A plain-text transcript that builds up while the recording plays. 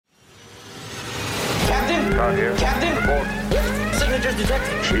out here. Captain! Report. Signatures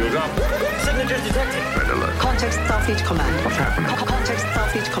detected. Shields up. Signatures detected. Red alert. Context Starfleet Command. What's happening? Context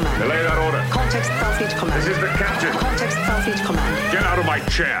Starfleet Command. Delay that order. Context Starfleet Command. This is the captain. Context Starfleet Command. Get out of my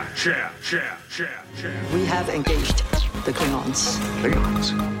chair. Chair. We have engaged the Klingons.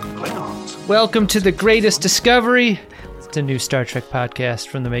 Klingons. Welcome to The Greatest Discovery. It's a new Star Trek podcast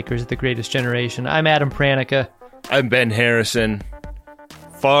from the makers of The Greatest Generation. I'm Adam Pranica. I'm Ben Harrison.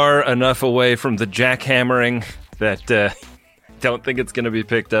 Far enough away from the jackhammering that don't think it's going to be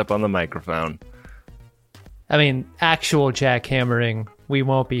picked up on the microphone. I mean, actual jackhammering we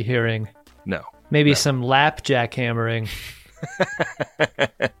won't be hearing. No. Maybe some lap jackhammering.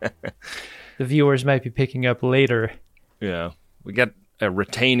 The viewers might be picking up later. Yeah. We got a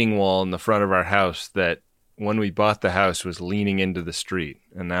retaining wall in the front of our house that when we bought the house was leaning into the street.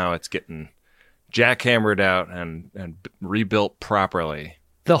 And now it's getting jackhammered out and rebuilt properly.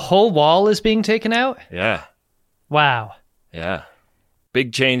 The whole wall is being taken out? Yeah. Wow. Yeah.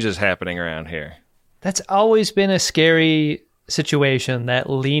 Big changes happening around here. That's always been a scary situation,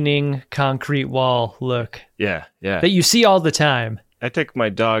 that leaning concrete wall look. Yeah. That you see all the time. I take my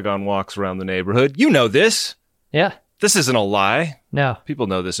dog on walks around the neighborhood. You know this. Yeah. This isn't a lie. No. People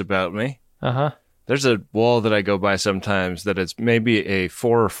know this about me. Uh-huh. There's a wall that I go by sometimes that is maybe a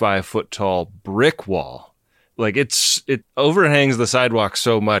 4 or 5 foot tall brick wall. Like it overhangs the sidewalk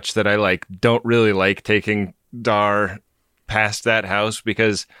so much that I don't really like taking Dar past that house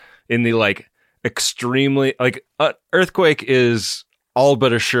because in the extremely earthquake is all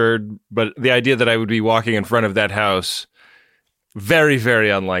but assured, but the idea that I would be walking in front of that house, very, very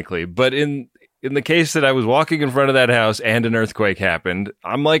unlikely. But in the case that I was walking in front of that house and an earthquake happened,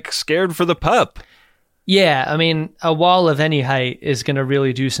 I'm scared for the pup. Yeah, I mean, a wall of any height is going to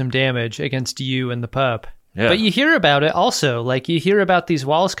really do some damage against you and the pup. Yeah. But you hear about it also. You hear about these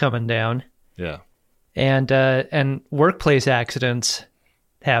walls coming down. Yeah. And workplace accidents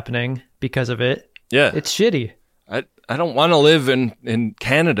happening because of it. Yeah. It's shitty. I don't want to live in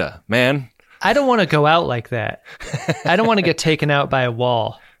Canada, man. I don't want to go out like that. I don't want to get taken out by a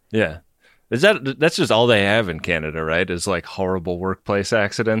wall. Yeah. That's just all they have in Canada, right? Is horrible workplace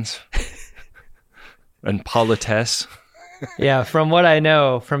accidents and politesse. Yeah, from what I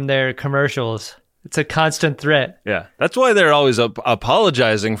know from their commercials, it's a constant threat. Yeah, that's why they're always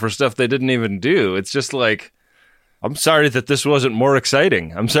apologizing for stuff they didn't even do. It's just I'm sorry that this wasn't more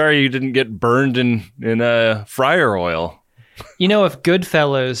exciting. I'm sorry you didn't get burned in fryer oil. You know, if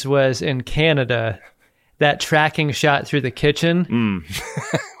Goodfellas was in Canada, that tracking shot through the kitchen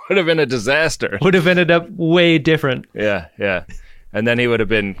would have been a disaster. Would have ended up way different. Yeah. And then he would have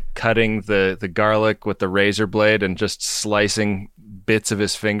been cutting the garlic with the razor blade and just slicing bits of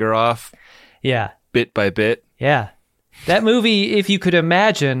his finger off. Yeah. Bit by bit. Yeah. That movie, if you could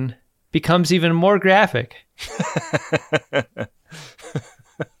imagine, becomes even more graphic.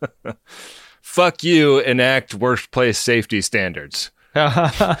 Fuck you, enact workplace safety standards.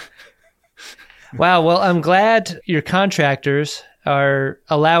 Wow, well, I'm glad your contractors are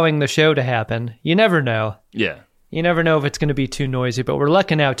allowing the show to happen. You never know. Yeah. You never know if it's going to be too noisy, but we're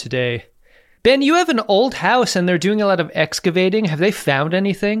lucking out today. Ben, you have an old house and they're doing a lot of excavating. Have they found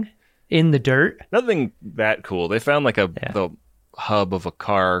anything in the dirt? Nothing that cool. They found the hub of a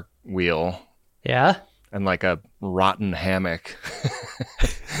car wheel. Yeah? And a rotten hammock.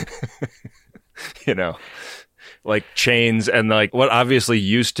 Chains and what obviously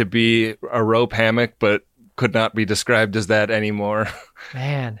used to be a rope hammock, but could not be described as that anymore.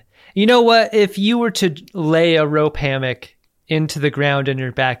 Man. You know what? If you were to lay a rope hammock into the ground in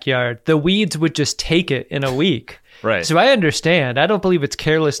your backyard, the weeds would just take it in a week. Right. So I understand. I don't believe it's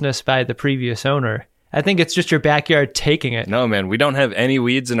carelessness by the previous owner. I think it's just your backyard taking it. No, man. We don't have any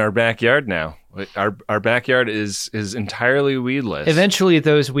weeds in our backyard now. Our backyard is entirely weedless. Eventually,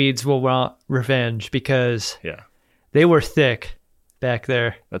 those weeds will want revenge because they were thick back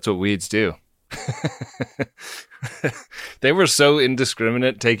there. That's what weeds do. They were so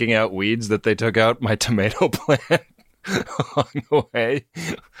indiscriminate taking out weeds that they took out my tomato plant along the way.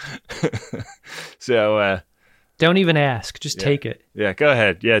 So, don't even ask. Just take it. Yeah, go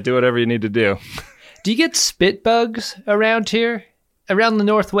ahead. Yeah, do whatever you need to do. Do you get spit bugs around here? Around the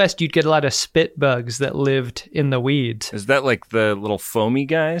Northwest, you'd get a lot of spit bugs that lived in the weeds. Is that the little foamy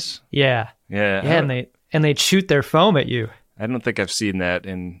guys? Yeah. Yeah. Yeah, and they'd shoot their foam at you. I don't think I've seen that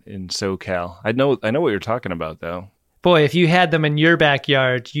in SoCal. I know what you're talking about, though. Boy, if you had them in your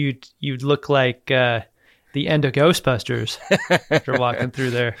backyard, you'd look like the end of Ghostbusters after walking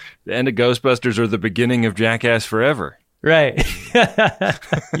through there. The end of Ghostbusters or the beginning of Jackass Forever. Right.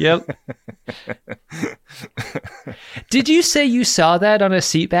 Yep. Did you say you saw that on a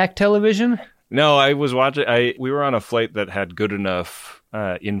seatback television? No, I was watching. We were on a flight that had good enough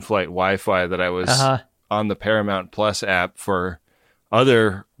in-flight Wi-Fi that I was on the Paramount Plus app for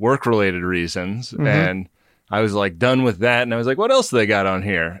other work-related reasons, and I was like done with that, and I was like, what else do they got on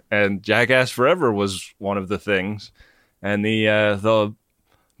here? And Jackass Forever was one of the things, and the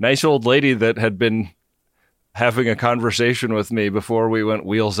nice old lady that had been having a conversation with me before we went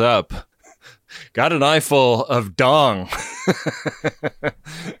wheels up got an eyeful of dong.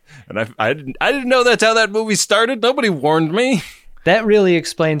 And I didn't know that's how that movie started. Nobody warned me. That really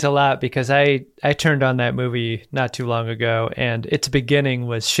explains a lot, because I turned on that movie not too long ago, and its beginning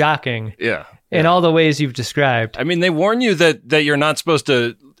was shocking. Yeah. In all the ways you've described. I mean, they warn you that you're not supposed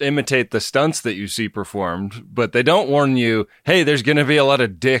to imitate the stunts that you see performed, but they don't warn you, hey, there's going to be a lot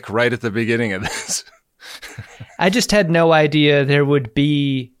of dick right at the beginning of this. I just had no idea there would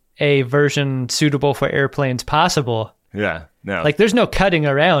be a version suitable for airplanes possible. Yeah, no. Like, there's no cutting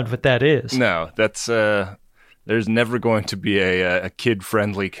around what that is. No, that's, there's never going to be a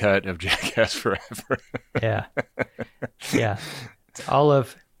kid-friendly cut of Jackass Forever. Yeah. Yeah. It's all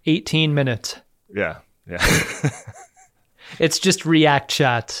of 18 minutes. Yeah, yeah. It's just react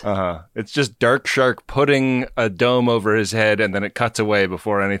shots. It's just Dark Shark putting a dome over his head, and then it cuts away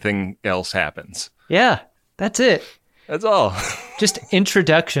before anything else happens. Yeah, that's it. That's all. Just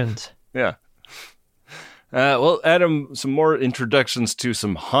introductions. Yeah. Well, Adam, some more introductions to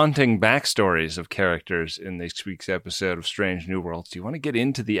some haunting backstories of characters in this week's episode of Strange New Worlds. Do you want to get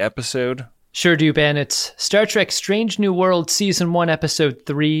into the episode? Sure do, Ben. It's Star Trek Strange New Worlds, Season 1, Episode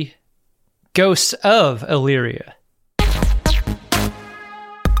 3, Ghosts of Illyria.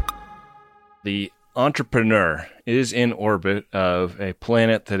 The Entrepreneur is in orbit of a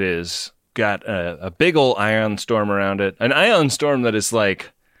planet that is got a big old ion storm around it. An ion storm that is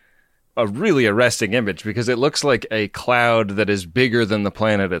like a really arresting image, because it looks like a cloud that is bigger than the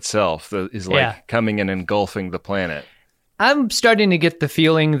planet itself, that is like coming and engulfing the planet. I'm starting to get the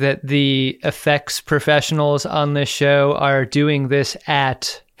feeling that the effects professionals on this show are doing this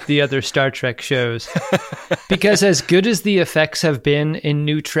at the other Star Trek shows. Because as good as the effects have been in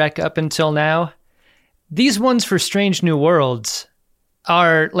New Trek up until now, these ones for Strange New Worlds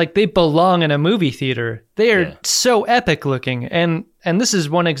are like, they belong in a movie theater. They are so epic looking, and this is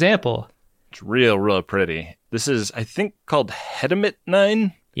one example. It's real pretty. This is, I think, called Hedimit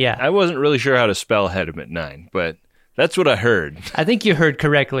 9. Yeah. I wasn't really sure how to spell Hedimit 9, but that's what I heard. I think you heard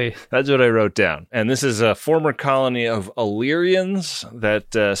correctly. That's what I wrote down. And this is a former colony of Illyrians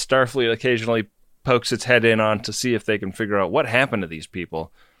that Starfleet occasionally pokes its head in on to see if they can figure out what happened to these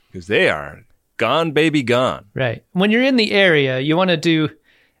people, because they are gone, baby, gone. Right. When you're in the area, you want to do,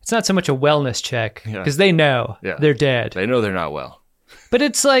 it's not so much a wellness check, because they know they're dead. They know they're not well. But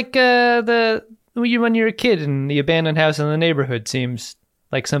it's like when you're a kid and the abandoned house in the neighborhood seems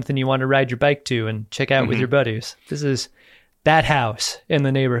like something you want to ride your bike to and check out with your buddies. This is that house in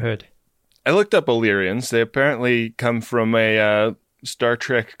the neighborhood. I looked up Illyrians. They apparently come from a Star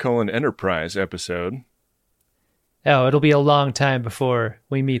Trek: Enterprise episode. Oh, it'll be a long time before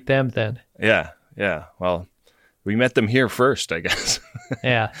we meet them then. Yeah. Well, we met them here first, I guess.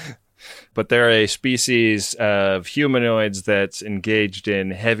 Yeah. But they're a species of humanoids that's engaged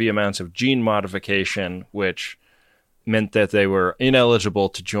in heavy amounts of gene modification, which meant that they were ineligible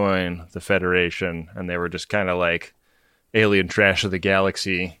to join the Federation, and they were just kind of like alien trash of the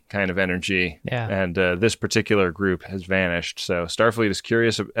galaxy kind of energy. Yeah. And this particular group has vanished, so Starfleet is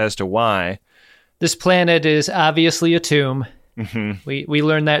curious as to why. This planet is obviously a tomb. Mm-hmm. We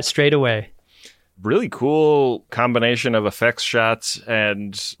learned that straight away. Really cool combination of effects shots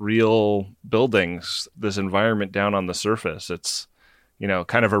and real buildings, this environment down on the surface. It's,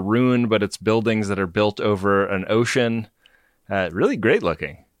 kind of a ruin, but it's buildings that are built over an ocean. Really great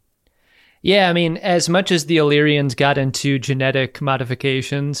looking. Yeah, I mean, as much as the Illyrians got into genetic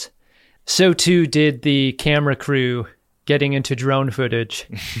modifications, so too did the camera crew getting into drone footage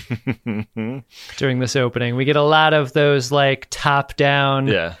during this opening. We get a lot of those like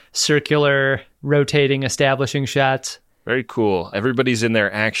top-down, circular, rotating, establishing shots. Very cool. Everybody's in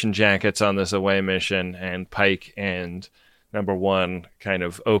their action jackets on this away mission, and Pike and Number One kind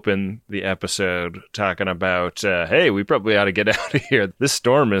of open the episode talking about, hey, we probably ought to get out of here. This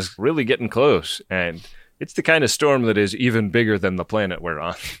storm is really getting close, and it's the kind of storm that is even bigger than the planet we're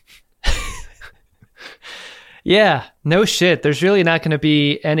on. Yeah, no shit. There's really not going to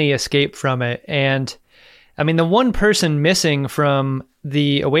be any escape from it. And I mean, the one person missing from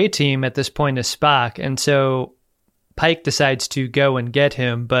the away team at this point is Spock. And so Pike decides to go and get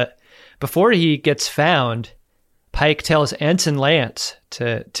him. But before he gets found, Pike tells Ensign Lance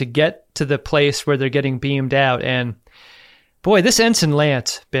to get to the place where they're getting beamed out. And boy, this Ensign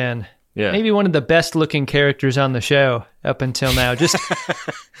Lance, Ben, Yeah. Maybe one of the best looking characters on the show up until now.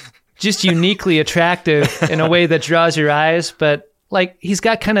 Just uniquely attractive in a way that draws your eyes, but like he's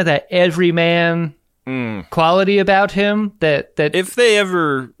got kind of that everyman quality about him that if they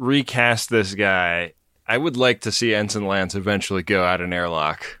ever recast this guy, I would like to see Ensign Lance eventually go out an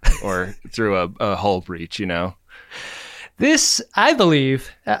airlock or through a hull breach, you know? This, I believe,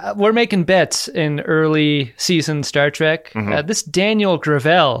 we're making bets in early season Star Trek. This Daniel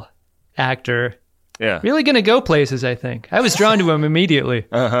Gravel actor, really going to go places, I think. I was drawn to him immediately.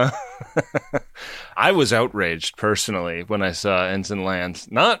 I was outraged personally when I saw Ensign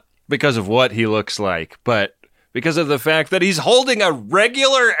Lance, not because of what he looks like, but because of the fact that he's holding a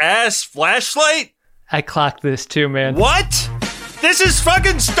regular ass flashlight. I clocked this too, man. What? This is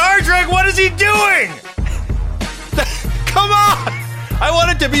fucking Star Trek. What is he doing? Come on! I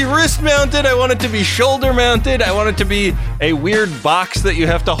want it to be wrist mounted. I want it to be shoulder mounted. I want it to be a weird box that you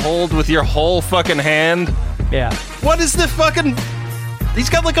have to hold with your whole fucking hand. Yeah. What is the fucking... He's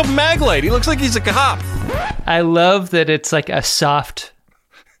got like a mag light. He looks like he's a cop. I love that it's like a soft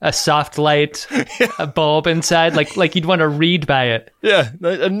light, a bulb inside, like you'd want to read by it. Yeah,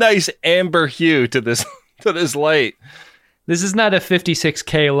 a nice amber hue to this light. This is not a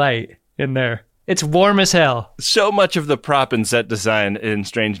 56K light in there. It's warm as hell. So much of the prop and set design in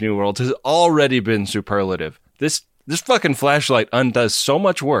Strange New Worlds has already been superlative. This fucking flashlight undoes so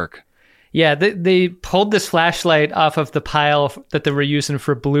much work. Yeah, they pulled this flashlight off of the pile that they were using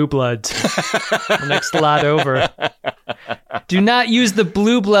for Blue Bloods. The next lot over. Do not use the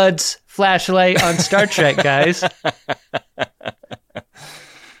Blue Bloods flashlight on Star Trek, guys.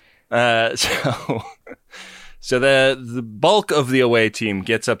 So the bulk of the away team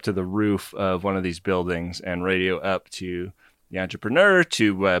gets up to the roof of one of these buildings and radio up to the Entrepreneur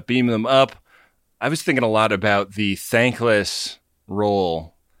to beam them up. I was thinking a lot about the thankless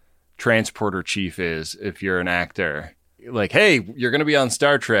role transporter chief is if you're an actor. Like, hey, you're going to be on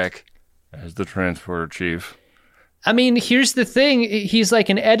Star Trek as the transporter chief. I mean, here's the thing. He's like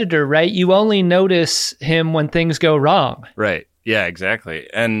an editor, right? You only notice him when things go wrong. Right. Yeah, exactly.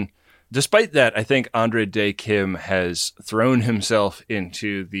 And despite that, I think Andre Day Kim has thrown himself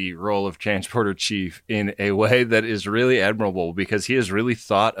into the role of transporter chief in a way that is really admirable because he has really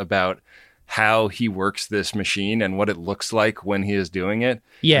thought about how he works this machine and what it looks like when he is doing it.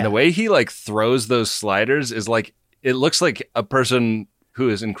 Yeah. And the way he like throws those sliders is like, it looks like a person who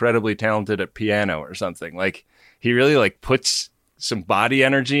is incredibly talented at piano or something. Like he really like puts some body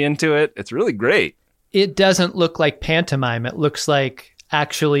energy into it. It's really great. It doesn't look like pantomime. It looks like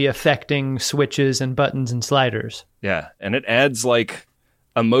actually affecting switches and buttons and sliders. Yeah. And it adds like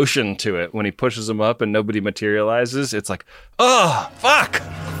emotion to it when he pushes them up and nobody materializes. It's like, oh, fuck.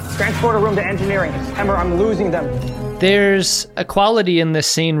 Transporter room to engineering. Hammer, I'm losing them. There's a quality in this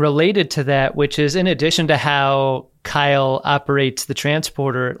scene related to that, which is in addition to how Kyle operates the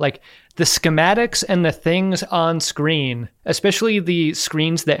transporter, like the schematics and the things on screen, especially the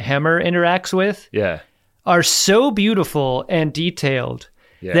screens that Hammer interacts with, are so beautiful and detailed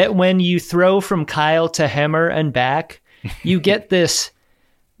that when you throw from Kyle to Hammer and back, you get this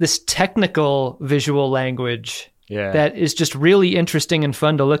technical visual language that is just really interesting and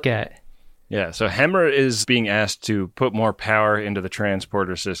fun to look at. Yeah, so Hammer is being asked to put more power into the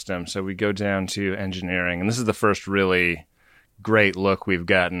transporter system. So we go down to engineering, and this is the first really great look we've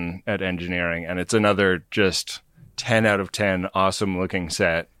gotten at engineering. And it's another just 10 out of 10 awesome looking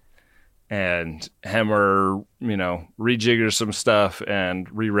set. And Hammer, rejiggers some stuff and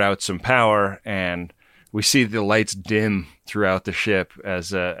reroutes some power. And we see the lights dim throughout the ship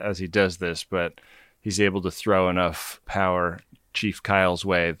as he does this, but he's able to throw enough power Chief Kyle's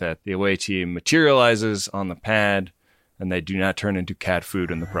way that the away team materializes on the pad and they do not turn into cat food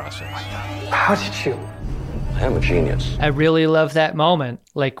in the process. How did you? I am a genius. I really love that moment.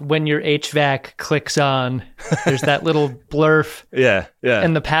 Like when your HVAC clicks on, there's that little blurf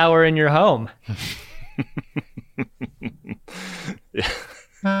and the power in your home.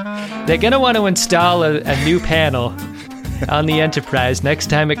 They're going to want to install a new panel on the Enterprise next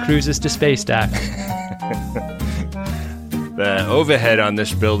time it cruises to space dock. The overhead on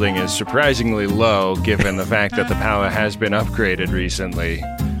this building is surprisingly low given the fact that the power has been upgraded recently.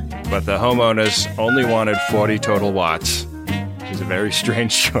 But the homeowners only wanted 40 total watts, which is a very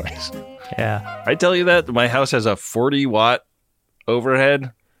strange choice. Yeah. I tell you that my house has a 40-watt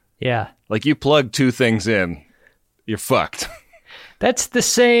overhead. Yeah. Like you plug two things in, you're fucked. That's the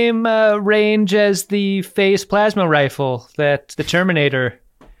same range as the phase plasma rifle that the Terminator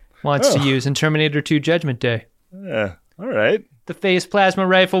wants to use in Terminator 2 Judgment Day. Yeah. All right. The phase plasma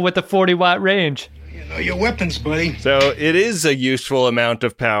rifle with the 40-watt range. You know your weapons, buddy. So it is a useful amount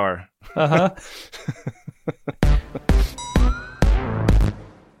of power. Uh-huh.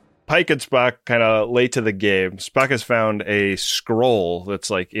 Pike and Spock kind of late to the game. Spock has found a scroll that's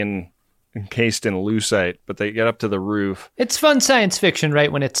like encased in lucite, but they get up to the roof. It's fun science fiction,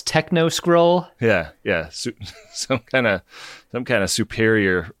 right? When it's techno scroll. Yeah. Some kind of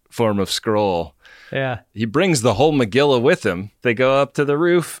superior form of scroll. Yeah. He brings the whole Megillah with him. They go up to the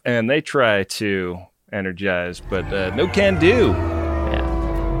roof and they try to energize, but no can do.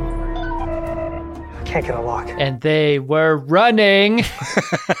 Can't get a lock. And they were running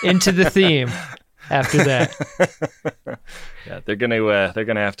into the theme after that. Yeah, they're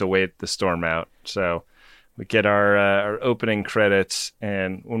gonna have to wait the storm out. So we get our opening credits,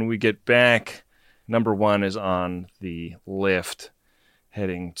 and when we get back, number one is on the lift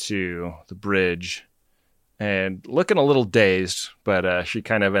heading to the bridge and looking a little dazed, but she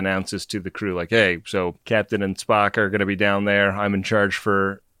kind of announces to the crew like, hey, so Captain and Spock are going to be down there. I'm in charge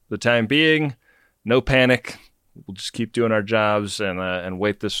for the time being. No panic. We'll just keep doing our jobs and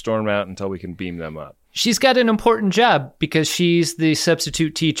wait this storm out until we can beam them up. She's got an important job because she's the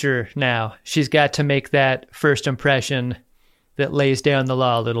substitute teacher now. She's got to make that first impression that lays down the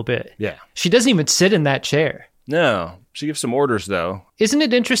law a little bit. Yeah. She doesn't even sit in that chair. No. She gives some orders, though. Isn't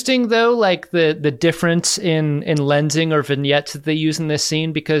it interesting, though, like the difference in lensing or vignettes that they use in this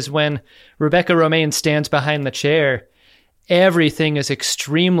scene? Because when Rebecca Romijn stands behind the chair, everything is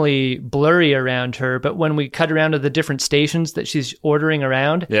extremely blurry around her. But when we cut around to the different stations that she's ordering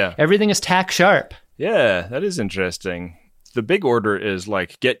around, everything is tack sharp. Yeah, that is interesting. The big order is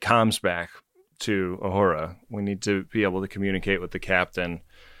like, get comms back to Uhura. We need to be able to communicate with the captain.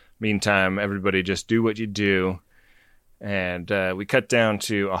 Meantime, everybody just do what you do. And we cut down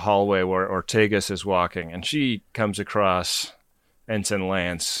to a hallway where Ortegas is walking, and she comes across Ensign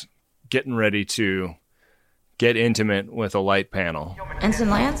Lance getting ready to get intimate with a light panel.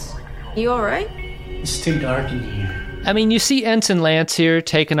 Ensign Lance, you all right? It's too dark in here. I mean, you see Ensign Lance here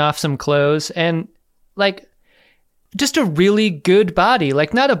taking off some clothes, and like just a really good body.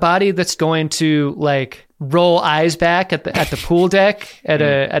 Like not a body that's going to like roll eyes back at the pool deck at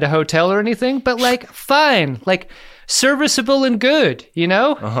a hotel or anything, but like fine, like serviceable and good, you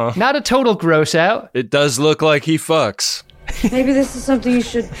know? Uh-huh. Not a total gross out. It does look like he fucks. Maybe this is something you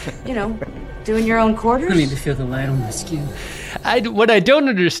should, do in your own quarters? I need to feel the light on my skin. What I don't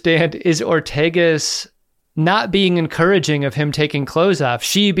understand is Ortega's not being encouraging of him taking clothes off.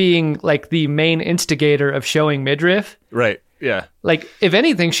 She being like the main instigator of showing midriff. Right, yeah. Like, if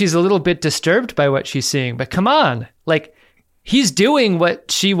anything, she's a little bit disturbed by what she's seeing. But come on, like, he's doing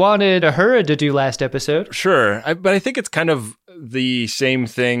what she wanted Uhura to do last episode. Sure, but I think it's kind of the same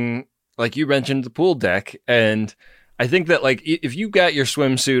thing, like you mentioned, the pool deck. And I think that, like, if you got your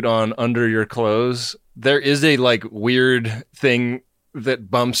swimsuit on under your clothes, there is a, like, weird thing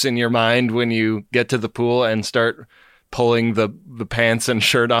that bumps in your mind when you get to the pool and start pulling the pants and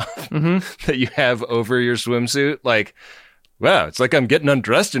shirt off that you have over your swimsuit. Like, wow, it's like I'm getting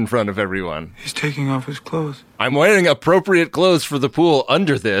undressed in front of everyone. He's taking off his clothes. I'm wearing appropriate clothes for the pool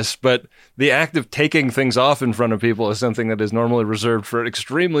under this, but the act of taking things off in front of people is something that is normally reserved for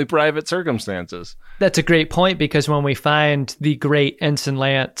extremely private circumstances. That's a great point, because when we find the great Ensign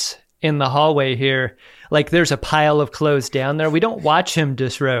Lance in the hallway here, like there's a pile of clothes down there. We don't watch him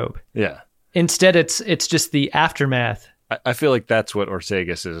disrobe. Yeah. Instead, it's just the aftermath. I feel like that's what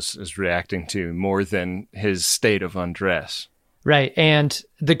Ortegas is reacting to more than his state of undress. Right, and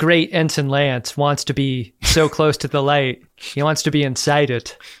the great Ensign Lance wants to be so close to the light. He wants to be inside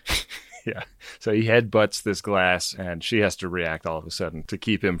it. Yeah, so he headbutts this glass, and she has to react all of a sudden to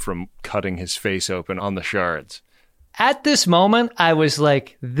keep him from cutting his face open on the shards. At this moment, I was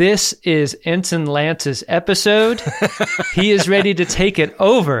like, this is Ensign Lance's episode. He is ready to take it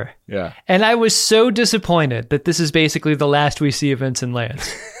over. Yeah. And I was so disappointed that this is basically the last we see of Ensign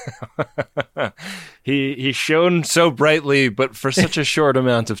Lance. He shone so brightly, but for such a short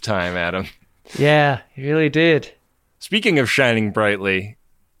amount of time, Adam. Yeah, he really did. Speaking of shining brightly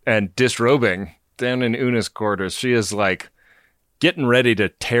and disrobing, down in Una's quarters, she is like getting ready to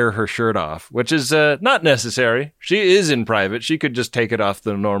tear her shirt off, which is not necessary. She is in private. She could just take it off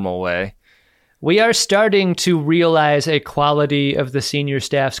the normal way. We are starting to realize a quality of the senior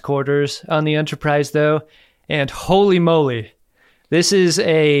staff's quarters on the Enterprise, though, and holy moly, this is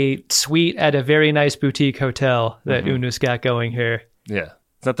a suite at a very nice boutique hotel that Una's got going here. Yeah,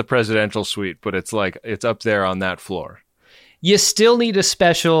 it's not the presidential suite, but it's like it's up there on that floor. You still need a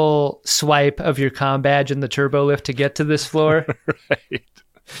special swipe of your comm badge in the turbo lift to get to this floor. Right.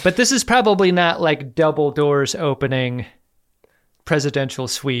 But this is probably not like double doors opening. presidential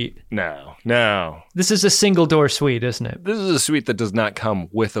suite. No. This is a single door suite, isn't it? This is a suite that does not come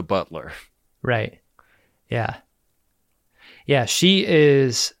with a butler. Right. Yeah. Yeah, she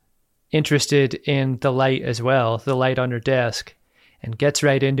is interested in the light as well, the light on her desk, and gets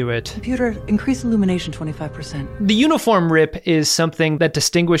right into it. Computer, increase illumination 25%. The uniform rip is something that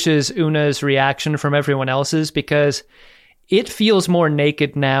distinguishes Una's reaction from everyone else's because it feels more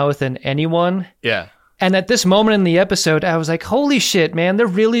naked now than anyone. Yeah. And at this moment in the episode, I was like, holy shit, man, they're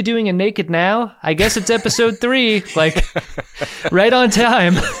really doing a naked now? I guess it's episode 3. Like, right on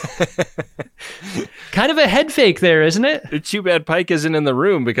time. Kind of a head fake there, isn't it? It's too bad Pike isn't in the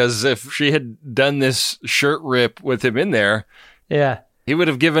room, because if she had done this shirt rip with him in there, yeah, he would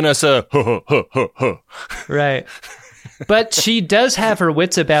have given us a ho, ho, ho, ho, ho. Right. But she does have her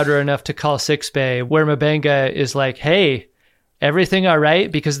wits about her enough to call sickbay, where Mabenga is like, hey, everything all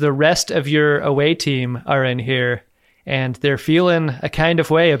right? Because the rest of your away team are in here, and they're feeling a kind of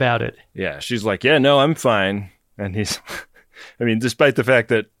way about it. Yeah, she's like, yeah, no, I'm fine. And he's, I mean, despite the fact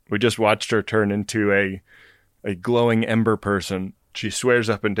that we just watched her turn into a glowing ember person, she swears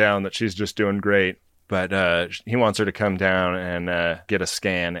up and down that she's just doing great. But he wants her to come down and get a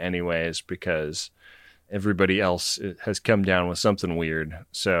scan anyways, because everybody else has come down with something weird.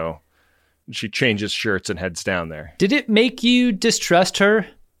 So she changes shirts and heads down there. Did it make you distrust her,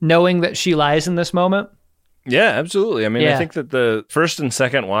 knowing that she lies in this moment? Yeah, absolutely. I mean, Yeah. I think that the first and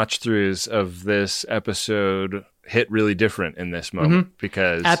second watch-throughs of this episode hit really different in this moment,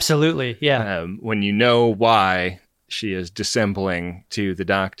 because Absolutely, yeah. when you know why she is dissembling to the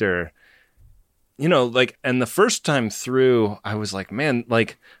doctor, you know, like, and the first time through, I was like, man,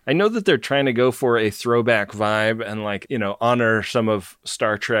 like, I know that they're trying to go for a throwback vibe and, like, you know, honor some of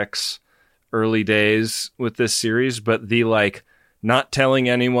Star Trek's early days with this series, but the, like, not telling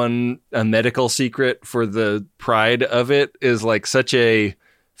anyone a medical secret for the pride of it is, like, such a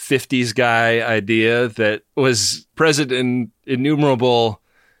 50s guy idea that was present in innumerable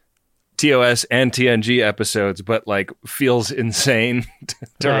TOS and TNG episodes, but, like, feels insane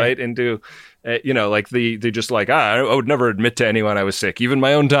to Right. write into. You know, like they just like, I would never admit to anyone I was sick, even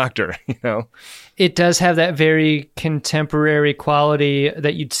my own doctor, you know? It does have that very contemporary quality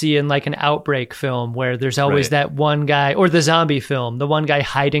that you'd see in like an outbreak film where there's always Right. that one guy, or the zombie film, the one guy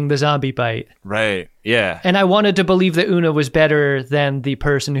hiding the zombie bite. Right. Yeah. And I wanted to believe that Una was better than the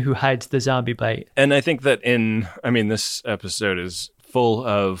person who hides the zombie bite. And I think that this episode is full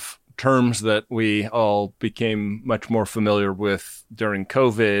of terms that we all became much more familiar with during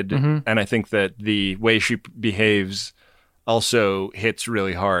COVID. And I think that the way she behaves also hits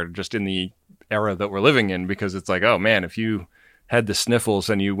really hard just in the era that we're living in, because it's like, oh man, if you had the sniffles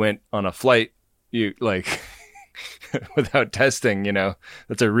and you went on a flight, you like without testing, you know,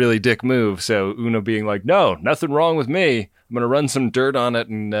 that's a really dick move. So Una being like, no, nothing wrong with me. I'm going to run some dirt on it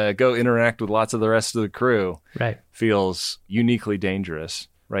and go interact with lots of the rest of the crew. Right. Feels uniquely dangerous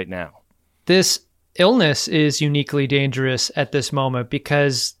right now. This illness is uniquely dangerous at this moment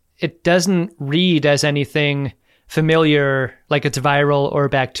because it doesn't read as anything familiar, like it's viral or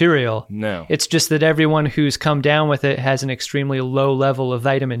bacterial. No. It's just that everyone who's come down with it has an extremely low level of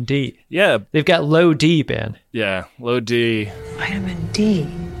vitamin D. Yeah. They've got low D, Ben. Yeah. Low D. Vitamin D.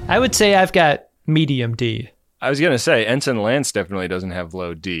 I would say I've got medium D. I was going to say, Ensign Lance definitely doesn't have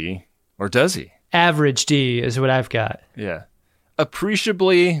low D. Or does he? Average D is what I've got. Yeah.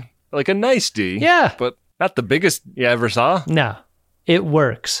 Appreciably, like a nice D. Yeah. But not the biggest you ever saw. No, it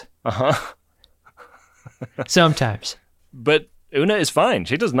works. Uh-huh. Sometimes. But Una is fine.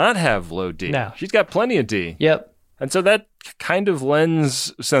 She does not have low D. No. She's got plenty of D. Yep. And so that kind of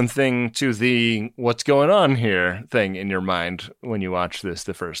lends something to the what's going on here thing in your mind when you watch this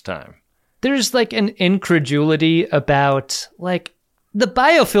the first time. There's like an incredulity about like the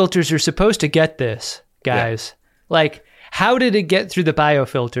biofilters are supposed to get this, guys. Like, how did it get through the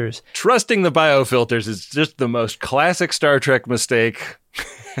biofilters? Trusting the biofilters is just the most classic Star Trek mistake.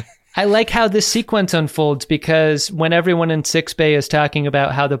 I like how this sequence unfolds because when everyone in sickbay is talking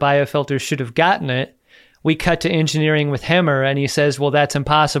about how the biofilters should have gotten it, we cut to engineering with Hemmer and he says, well, that's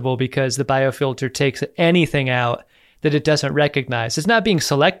impossible because the biofilter takes anything out that it doesn't recognize. It's not being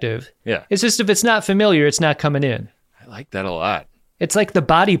selective. Yeah. It's just if it's not familiar, it's not coming in. I like that a lot. It's like the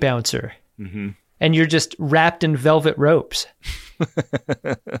body bouncer. Mm-hmm. And you're just wrapped in velvet ropes.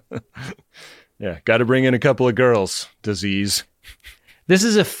 Yeah, got to bring in a couple of girls. Disease. This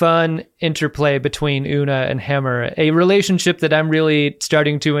is a fun interplay between Una and Hemmer, a relationship that I'm really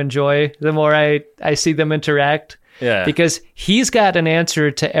starting to enjoy the more I see them interact. Yeah. Because he's got an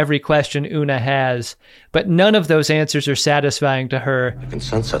answer to every question Una has, but none of those answers are satisfying to her. I can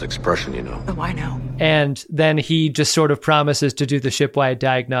sense that expression, you know. Oh, I know. And then he just sort of promises to do the ship-wide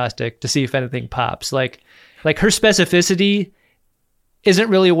diagnostic to see if anything pops. Like her specificity isn't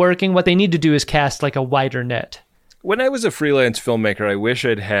really working. What they need to do is cast like a wider net. When I was a freelance filmmaker, I wish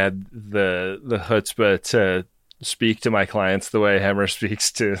I'd had the chutzpah to speak to my clients the way Hammer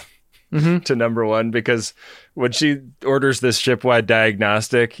speaks to number one, because when she orders this ship-wide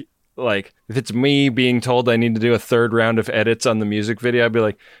diagnostic, like, if it's me being told I need to do a third round of edits on the music video, I'd be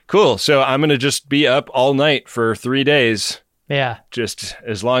like, cool, so I'm going to just be up all night for 3 days. Yeah. Just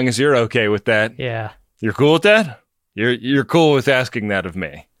as long as you're okay with that. Yeah. You're cool with that? You're cool with asking that of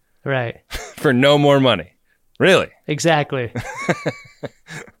me. Right. For no more money. Really? Exactly.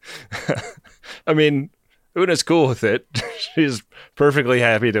 I mean, Una's cool with it. She's perfectly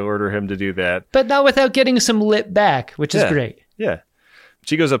happy to order him to do that. But not without getting some lip back, which is great. Yeah.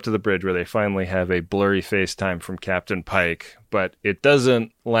 She goes up to the bridge where they finally have a blurry FaceTime from Captain Pike, but it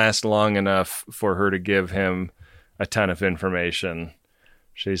doesn't last long enough for her to give him a ton of information.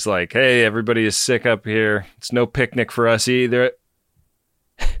 She's like, hey, everybody is sick up here. It's no picnic for us either.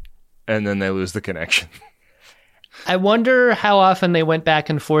 And then they lose the connection. I wonder how often they went back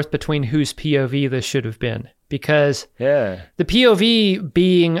and forth between whose POV this should have been. Because the POV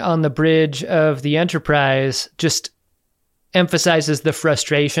being on the bridge of the Enterprise just emphasizes the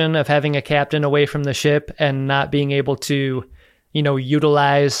frustration of having a captain away from the ship and not being able to,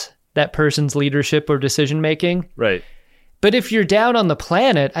 utilize that person's leadership or decision-making. Right. But if you're down on the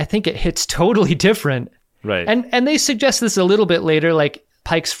planet, I think it hits totally different. Right. And they suggest this a little bit later, like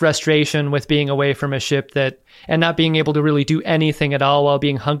Pike's frustration with being away from a ship and not being able to really do anything at all while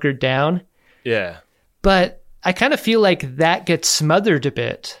being hunkered down. Yeah. But I kind of feel like that gets smothered a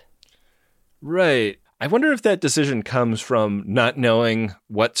bit. Right. I wonder if that decision comes from not knowing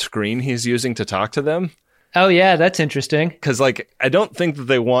what screen he's using to talk to them. Oh, yeah, that's interesting. Because, I don't think that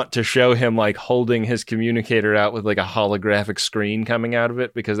they want to show him, holding his communicator out with, a holographic screen coming out of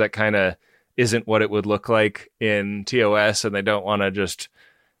it, because that kind of isn't what it would look like in TOS, and they don't want to just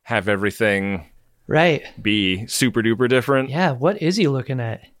have everything be super duper different. Yeah, what is he looking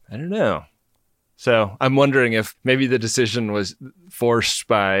at? I don't know. So I'm wondering if maybe the decision was forced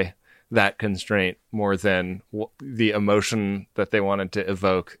by that constraint more than the emotion that they wanted to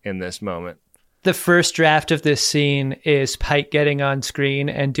evoke in this moment. The first draft of this scene is Pike getting on screen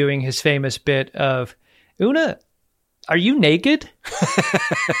and doing his famous bit of, Una, are you naked?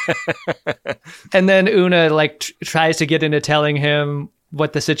 And then Una tries to get into telling him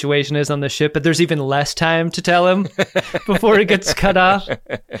what the situation is on the ship, but there's even less time to tell him before it gets cut off.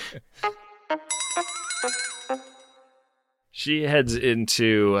 She heads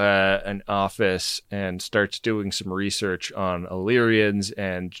into an office and starts doing some research on Illyrians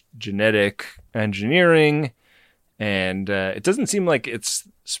and genetic engineering. And it doesn't seem like it's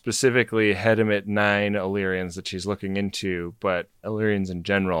specifically Hedimit 9 Illyrians that she's looking into, but Illyrians in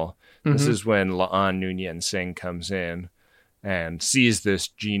general. Mm-hmm. This is when La'an Noonien Singh comes in and sees this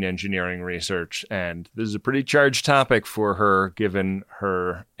gene engineering research. And this is a pretty charged topic for her, given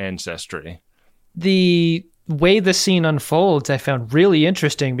her ancestry. The way the scene unfolds, I found really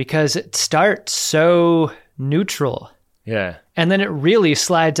interesting because it starts so neutral. Yeah. And then it really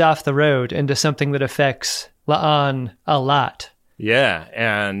slides off the road into something that affects La'an a lot. Yeah.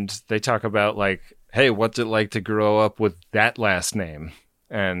 And they talk about hey, what's it like to grow up with that last name?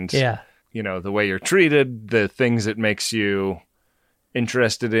 And, the way you're treated, the things it makes you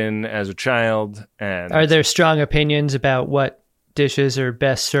interested in as a child. And are there strong opinions about what dishes are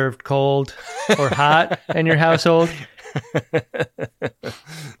best served cold or hot in your household?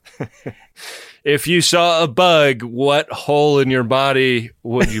 If you saw a bug, what hole in your body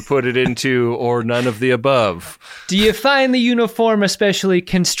would you put it into, or none of the above? Do you find the uniform especially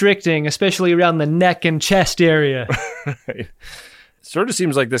constricting, especially around the neck and chest area? Right. Sort of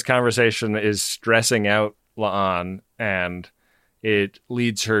seems like this conversation is stressing out La'an, and it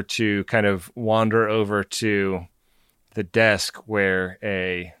leads her to kind of wander over to the desk where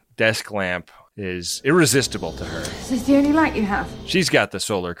a desk lamp is irresistible to her. Is this the only light you have? She's got the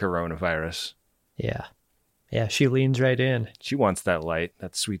solar coronavirus. Yeah. Yeah, she leans right in. She wants that light,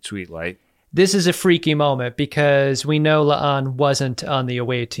 that sweet, sweet light. This is a freaky moment because we know La'an wasn't on the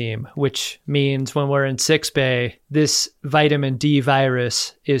away team, which means when we're in sickbay, this vitamin D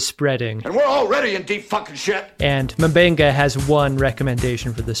virus is spreading. And we're already in deep fucking shit. And Mbenga has one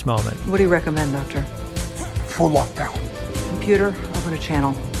recommendation for this moment. What do you recommend, Doctor? Full lockdown. Computer, open a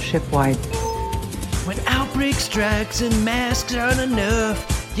channel, ship-wide. When outbreak strikes and masks aren't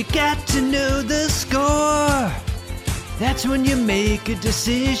enough, you got to know the score. That's when you make a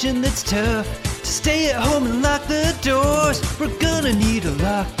decision that's tough. To stay at home and lock the doors. We're gonna need a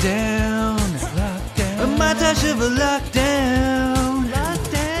lockdown. A montage of a lockdown.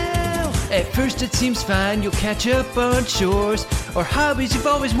 At first it seems fine, you'll catch up on chores or hobbies you've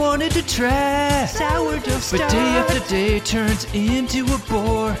always wanted to try. Sourdough starter. But day after day turns into a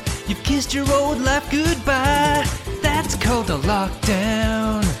bore. You've kissed your old life goodbye. That's called a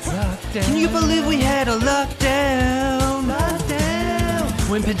lockdown. Can you believe we had a lockdown?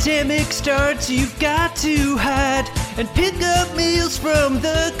 When pandemic starts, you've got to hide and pick up meals from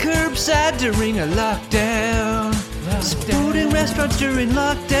the curbside during a lockdown. Supporting restaurants during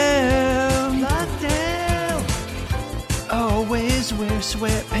lockdown. Always wear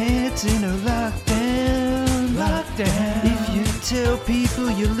sweatpants in a lockdown. If you tell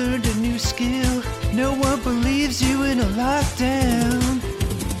people you learned a new skill, no one believes you in a lockdown.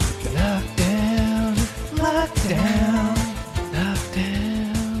 Lockdown.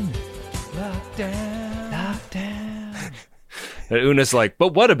 And Una's like,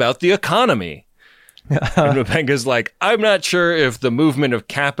 but what about the economy? And Mobenga's like, I'm not sure if the movement of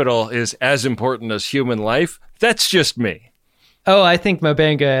capital is as important as human life. That's just me. Oh, I think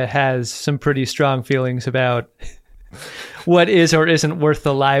Mobenga has some pretty strong feelings about what is or isn't worth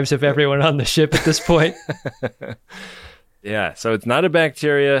the lives of everyone on the ship at this point. Yeah, so it's not a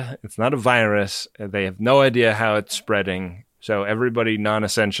bacteria. It's not a virus. They have no idea how it's spreading. So everybody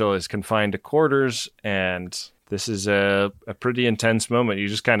non-essential is confined to quarters, and this is a pretty intense moment. You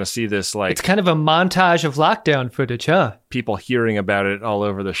just kind of see this, like... It's kind of a montage of lockdown footage, huh? People hearing about it all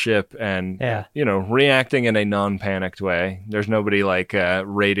over the ship and, reacting in a non-panicked way. There's nobody,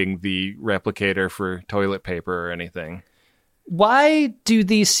 raiding the replicator for toilet paper or anything. Why do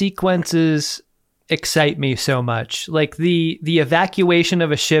these sequences excite me so much? Like the evacuation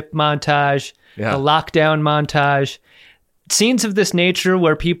of a ship montage, the lockdown montage... Scenes of this nature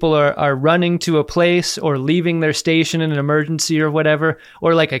where people are running to a place or leaving their station in an emergency or whatever,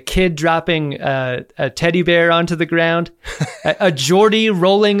 or like a kid dropping a teddy bear onto the ground, a Geordie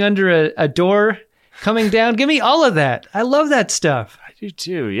rolling under a door coming down. Give me all of that. I love that stuff. I do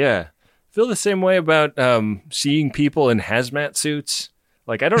too, yeah. I feel the same way about seeing people in hazmat suits.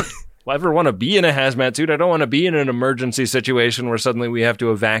 Like, I don't ever want to be in a hazmat suit. I don't want to be in an emergency situation where suddenly we have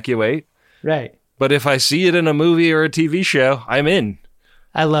to evacuate. Right. But if I see it in a movie or a TV show, I'm in.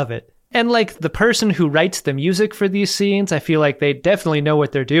 I love it. And like the person who writes the music for these scenes, I feel like they definitely know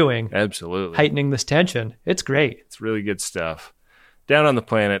what they're doing. Absolutely. Heightening this tension. It's great. It's really good stuff. Down on the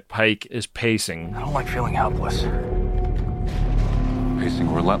planet, Pike is pacing. I don't like feeling helpless.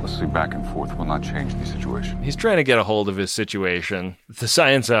 Pacing relentlessly back and forth will not change the situation. He's trying to get a hold of his situation. The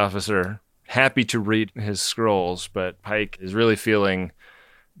science officer, happy to read his scrolls, but Pike is really feeling,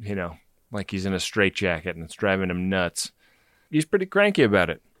 like he's in a straitjacket and it's driving him nuts. He's pretty cranky about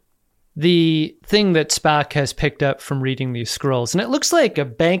it. The thing that Spock has picked up from reading these scrolls, and it looks like a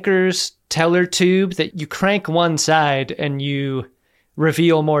banker's teller tube that you crank one side and you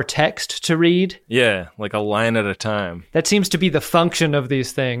reveal more text to read. Yeah, like a line at a time. That seems to be the function of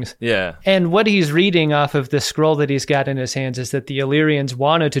these things. Yeah. And what he's reading off of the scroll that he's got in his hands is that the Illyrians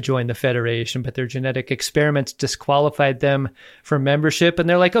wanted to join the Federation, but their genetic experiments disqualified them from membership. And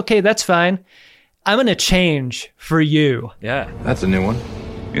they're like, okay, that's fine. I'm going to change for you. Yeah. That's a new one.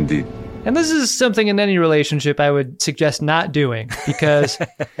 Indeed. And this is something in any relationship I would suggest not doing, because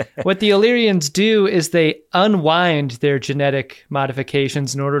what the Illyrians do is they unwind their genetic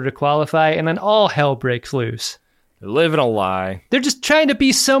modifications in order to qualify, and then all hell breaks loose. They're living a lie. They're just trying to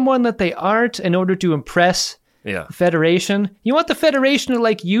be someone that they aren't in order to impress the Federation. You want the Federation to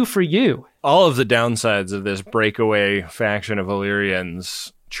like you for you. All of the downsides of this breakaway faction of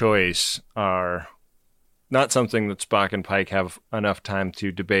Illyrians' choice are not something that Spock and Pike have enough time to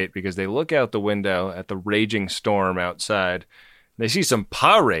debate, because they look out the window at the raging storm outside. They see some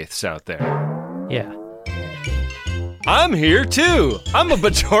Pa-wraiths out there. Yeah. I'm here too. I'm a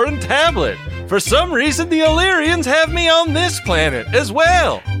Bajoran tablet. For some reason, the Illyrians have me on this planet as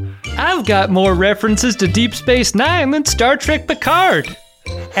well. I've got more references to Deep Space Nine than Star Trek Picard.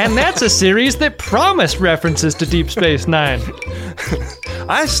 And that's a series that promised references to Deep Space Nine.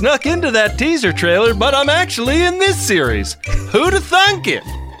 I snuck into that teaser trailer, but I'm actually in this series. Who'd have thunk it?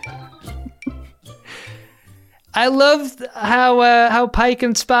 I love how Pike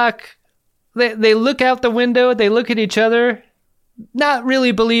and Spock, they look out the window, they look at each other, not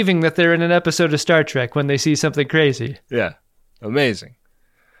really believing that they're in an episode of Star Trek when they see something crazy. Yeah, amazing.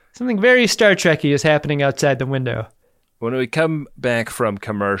 Something very Star Trek-y is happening outside the window. When we come back from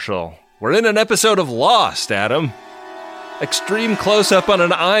commercial, we're in an episode of Lost, Adam. Extreme close-up on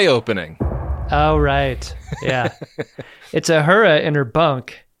an eye opening. Oh, right. Yeah. It's Uhura in her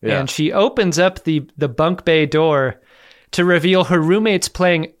bunk, and she opens up the bunk bay door to reveal her roommate's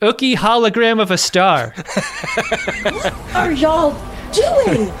playing Ookie Hologram of a Star. What are y'all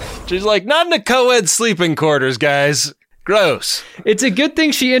doing? She's like, not in the co-ed sleeping quarters, guys. Gross. It's a good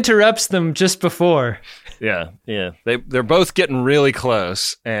thing she interrupts them just before. Yeah. They're both getting really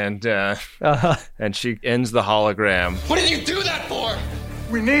close, and she ends the hologram. What did you do that for?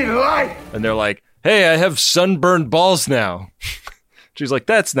 We need light. And they're like, hey, I have sunburned balls now. She's like,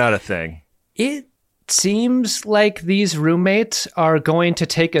 that's not a thing. It seems like these roommates are going to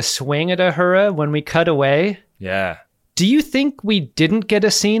take a swing at Uhura when we cut away. Yeah. Do you think we didn't get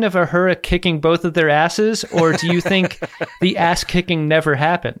a scene of Uhura kicking both of their asses, or do you think the ass kicking never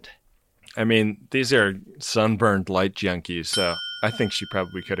happened? I mean, these are sunburned light junkies, so I think she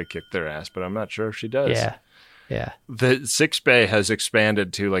probably could have kicked their ass, but I'm not sure if she does. Yeah. The 6 bay has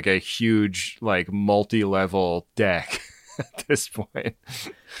expanded to like a huge, like multi-level deck at this point.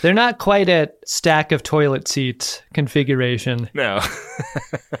 They're not quite at stack of toilet seats configuration. No.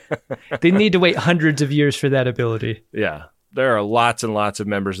 They need to wait hundreds of years for that ability. Yeah. There are lots and lots of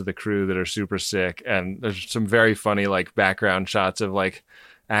members of the crew that are super sick, and there's some very funny like background shots of like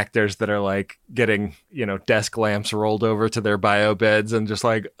actors that are like getting, desk lamps rolled over to their bio beds and just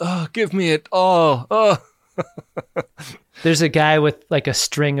like, oh, give me it all. Oh. There's a guy with like a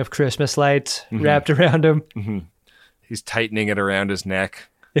string of Christmas lights wrapped around him. Mm-hmm. He's tightening it around his neck.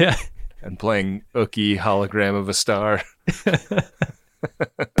 Yeah. And playing Ookie Hologram of a Star.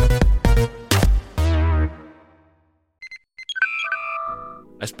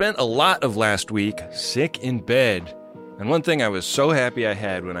 I spent a lot of last week sick in bed. And one thing I was so happy I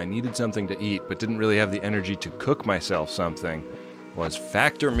had when I needed something to eat but didn't really have the energy to cook myself something was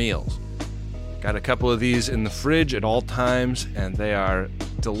Factor meals. Got a couple of these in the fridge at all times, and they are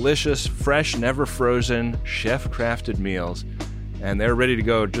delicious, fresh, never frozen, chef-crafted meals. And they're ready to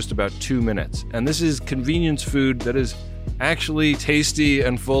go in just about 2 minutes. And this is convenience food that is actually tasty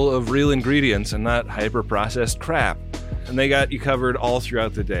and full of real ingredients and not hyper-processed crap. And they got you covered all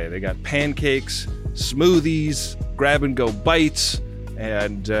throughout the day. They got pancakes, smoothies, grab-and-go bites,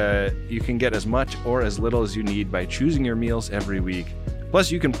 and you can get as much or as little as you need by choosing your meals every week. Plus,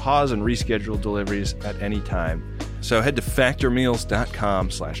 you can pause and reschedule deliveries at any time. So head to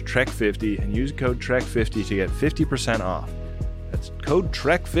factormeals.com/Trek50 and use code Trek50 to get 50% off. That's code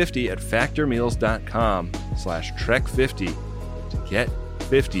Trek50 at factormeals.com/Trek50 to get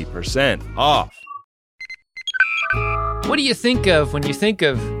 50% off. What do you think of when you think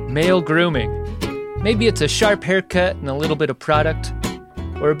of male grooming? Maybe it's a sharp haircut and a little bit of product,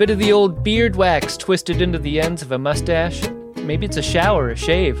 or a bit of the old beard wax twisted into the ends of a mustache. Maybe it's a shower, a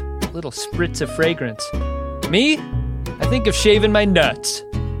shave, a little spritz of fragrance. Me? I think of shaving my nuts.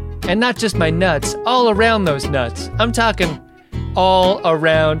 And not just my nuts, all around those nuts. I'm talking all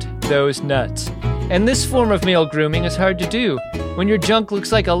around those nuts. And this form of male grooming is hard to do when your junk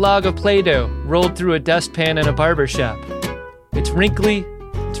looks like a log of Play-Doh rolled through a dustpan in a barber shop. It's wrinkly,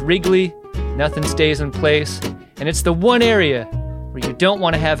 it's wriggly, nothing stays in place, and it's the one area where you don't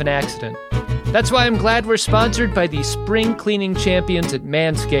want to have an accident. That's why I'm glad we're sponsored by the spring cleaning champions at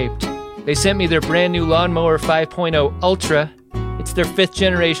Manscaped. They sent me their brand new Lawnmower 5.0 Ultra. It's their 5th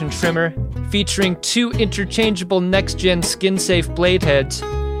generation trimmer, featuring 2 interchangeable next-gen skin-safe blade heads,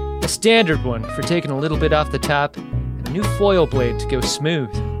 a standard one for taking a little bit off the top, and a new foil blade to go smooth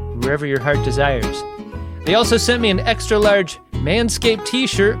wherever your heart desires. They also sent me an extra-large Manscaped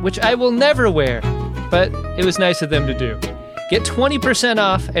t-shirt, which I will never wear, but it was nice of them to do. Get 20%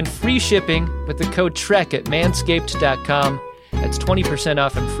 off and free shipping with the code TREK at manscaped.com. That's 20%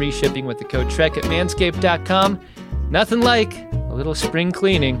 off and free shipping with the code TREK at manscaped.com. Nothing like a little spring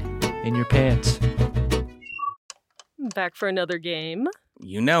cleaning in your pants. Back for another game.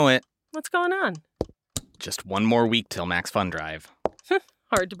 You know it. What's going on? Just one more week till Max Fun Drive.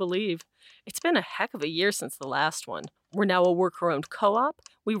 Hard to believe. It's been a heck of a year since the last one. We're now a worker-owned co-op.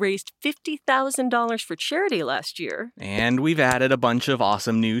 We raised $50,000 for charity last year. And we've added a bunch of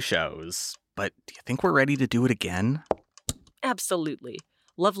awesome new shows. But do you think we're ready to do it again? Absolutely.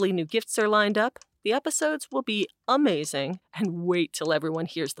 Lovely new gifts are lined up. The episodes will be amazing. And wait till everyone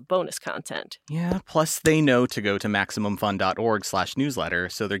hears the bonus content. Yeah, plus they know to go to MaximumFun.org/newsletter,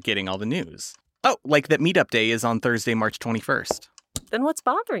 so they're getting all the news. Oh, like that meetup day is on Thursday, March 21st. Then what's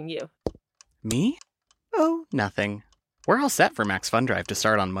bothering you? Me? Oh, nothing. We're all set for Max Fun Drive to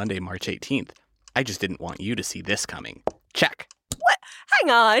start on Monday, March 18th. I just didn't want you to see this coming. Check. What? Hang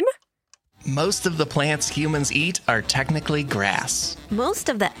on. Most of the plants humans eat are technically grass. Most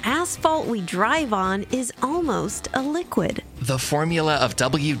of the asphalt we drive on is almost a liquid. The formula of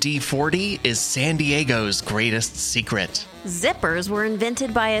WD-40 is San Diego's greatest secret. Zippers were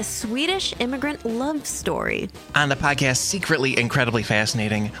invented by a Swedish immigrant love story. On the podcast Secretly Incredibly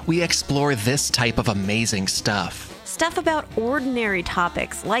Fascinating, we explore this type of amazing stuff. Stuff about ordinary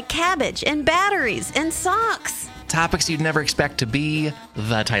topics like cabbage and batteries and socks. Topics you'd never expect to be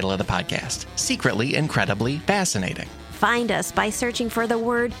the title of the podcast. Secretly Incredibly Fascinating. Find us by searching for the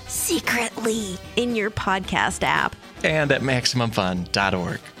word secretly in your podcast app. And at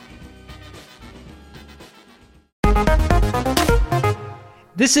MaximumFun.org.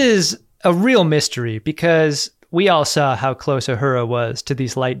 This is a real mystery because we all saw how close Ahura was to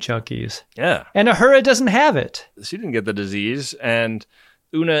these light junkies. Yeah. And Ahura doesn't have it. She didn't get the disease. And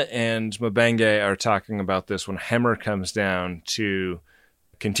Una and Mabenge are talking about this when Hemmer comes down to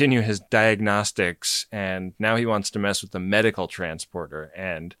continue his diagnostics. And now he wants to mess with the medical transporter.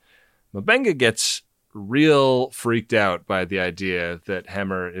 And Mabenge gets real freaked out by the idea that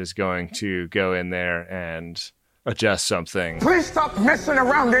Hemmer is going to go in there and adjust something. Please stop messing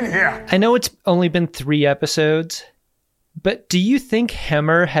around in here. I know it's only been 3 episodes, but do you think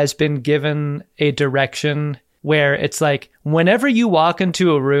Hemmer has been given a direction where it's like, whenever you walk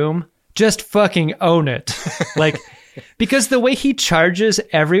into a room, just fucking own it? Like, because the way he charges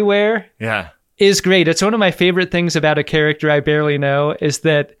everywhere is great. It's one of my favorite things about a character I barely know is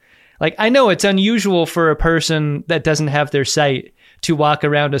that, like, I know it's unusual for a person that doesn't have their sight to walk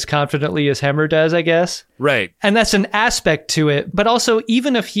around as confidently as Hemmer does, I guess. Right. And that's an aspect to it. But also,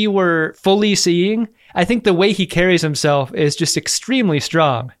 even if he were fully seeing, I think the way he carries himself is just extremely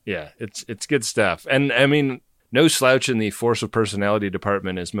strong. Yeah, it's good stuff. And I mean, no slouch in the force of personality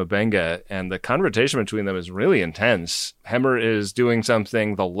department is Mabenge, and the conversation between them is really intense. Hemmer is doing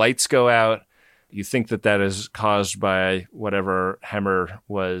something, the lights go out. You think that is caused by whatever Hemmer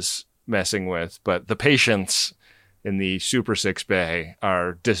was messing with, but the patients in the Super 6 Bay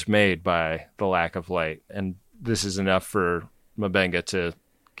are dismayed by the lack of light, and this is enough for Mabenge to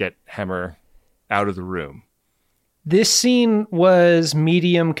get Hemmer out of the room. This scene was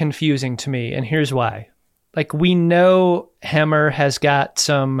medium confusing to me, and here's why. Like, we know Hemmer has got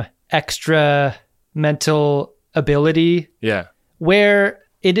some extra mental ability. Yeah. Where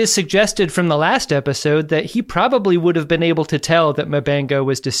it is suggested from the last episode that he probably would have been able to tell that Mabenge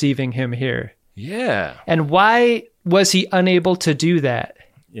was deceiving him here. Yeah. And why was he unable to do that?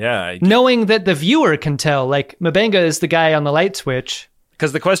 Yeah. Knowing that the viewer can tell, like, Mabenge is the guy on the light switch.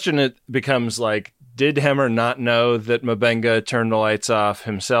 Because the question it becomes like, did Hemmer not know that Mabenge turned the lights off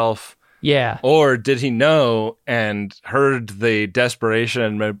himself? Yeah. Or did he know and heard the desperation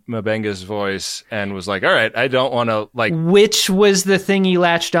in Mabenge's voice and was like, all right, I don't want to, like... Which was the thing he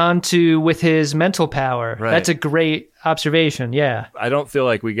latched onto with his mental power. Right. That's a great observation, yeah. I don't feel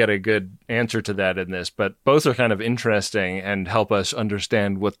like we get a good answer to that in this, but both are kind of interesting and help us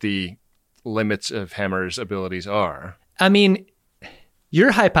understand what the limits of Hemmer's abilities are. I mean, your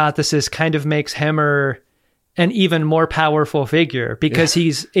hypothesis kind of makes Hemmer an even more powerful figure because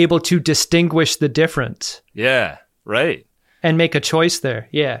he's able to distinguish the difference. Yeah, right. And make a choice there.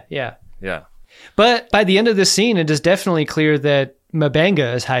 Yeah. Yeah. But by the end of this scene, it is definitely clear that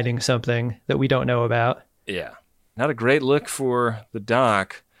Mabenge is hiding something that we don't know about. Yeah. Not a great look for the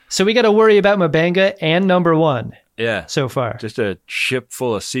doc. So we got to worry about Mabenge and number 1. Yeah. So far. Just a ship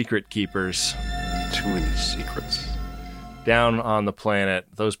full of secret keepers. Too many secrets. Down on the planet,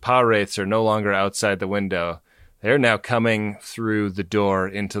 those paw wraiths are no longer outside the window. They're now coming through the door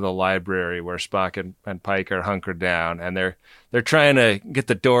into the library where Spock and Pike are hunkered down, and they're trying to get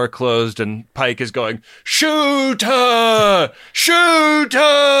the door closed, and Pike is going, "Shoot her! Shoot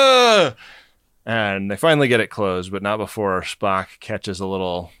her!" And they finally get it closed, but not before Spock catches a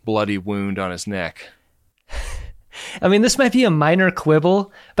little bloody wound on his neck. I mean, this might be a minor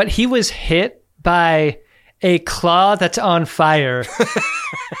quibble, but he was hit by a claw that's on fire.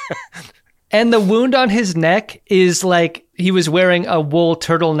 And the wound on his neck is like he was wearing a wool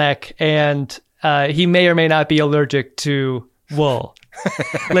turtleneck, and he may or may not be allergic to wool.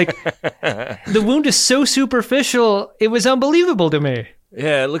 Like, the wound is so superficial, it was unbelievable to me.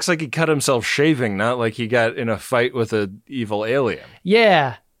 Yeah, it looks like he cut himself shaving, not like he got in a fight with an evil alien.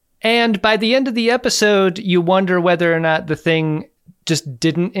 Yeah. And by the end of the episode, you wonder whether or not the thing just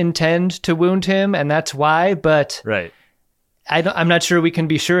didn't intend to wound him, and that's why, but right. I'm not sure we can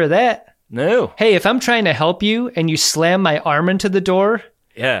be sure of that. No. Hey, if I'm trying to help you and you slam my arm into the door,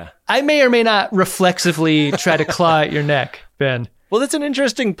 yeah, I may or may not reflexively try to claw at your neck, Ben. Well, that's an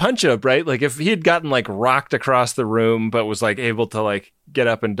interesting punch-up, right? Like, if he had gotten, like, rocked across the room, but was, like, able to, like, get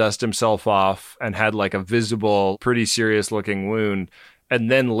up and dust himself off and had, like, a visible, pretty serious-looking wound, and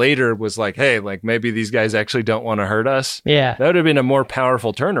then later was like, hey, like maybe these guys actually don't want to hurt us. Yeah. That would have been a more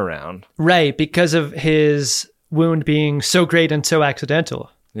powerful turnaround. Right, because of his wound being so great and so accidental.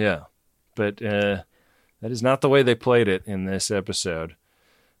 Yeah. But that is not the way they played it in this episode.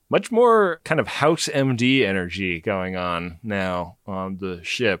 Much more kind of House MD energy going on now on the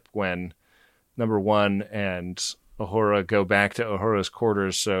ship when Number One and Uhura go back to Uhura's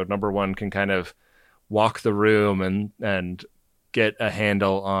quarters, so Number One can kind of walk the room and get a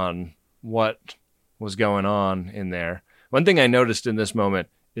handle on what was going on in there. One thing I noticed in this moment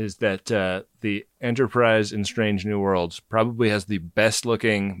is that the Enterprise in Strange New Worlds probably has the best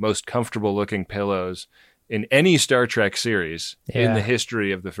looking, most comfortable looking pillows in any Star Trek series in the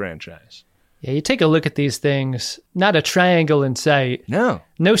history of the franchise. Yeah, you take a look at these things, not a triangle in sight.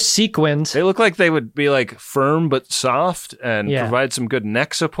 No sequins. They look like they would be like firm but soft and provide some good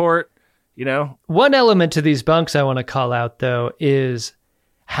neck support, you know? One element to these bunks I want to call out, though, is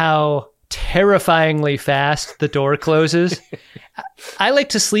how terrifyingly fast the door closes. I like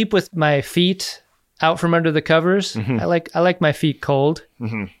to sleep with my feet out from under the covers. Mm-hmm. I like my feet cold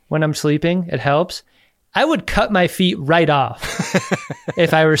when I'm sleeping. It helps. I would cut my feet right off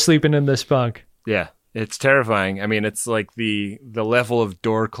if I were sleeping in this bunk. Yeah, it's terrifying. I mean, it's like the level of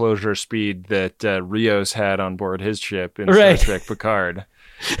door closure speed that Rios had on board his ship in Star Trek Picard.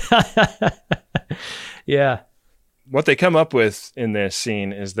 Yeah. What they come up with in this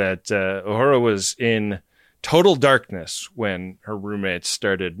scene is that Uhura was in total darkness when her roommates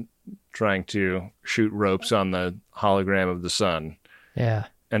started trying to shoot ropes on the hologram of the sun. Yeah.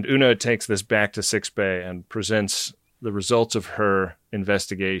 And Una takes this back to Sickbay and presents the results of her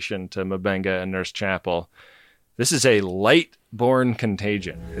investigation to M'Benga and Nurse Chapel. This is a light-borne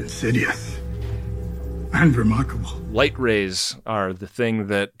contagion. Insidious and remarkable. Light rays are the thing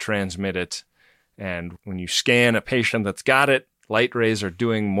that transmit it. And when you scan a patient that's got it, light rays are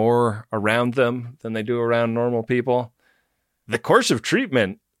doing more around them than they do around normal people. The course of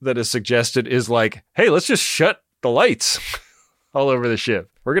treatment that is suggested is like, hey, let's just shut the lights all over the ship.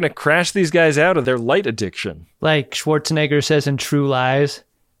 We're going to crash these guys out of their light addiction. Like Schwarzenegger says in True Lies,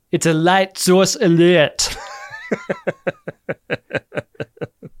 it's a light source alert.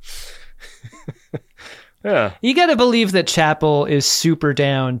 Yeah. You got to believe that Chapel is super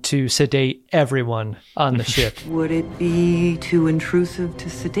down to sedate everyone on the ship. Would it be too intrusive to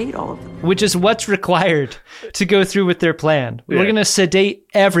sedate all of them? Which is what's required to go through with their plan. Yeah. We're going to sedate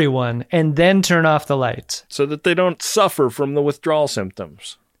everyone and then turn off the lights. So that they don't suffer from the withdrawal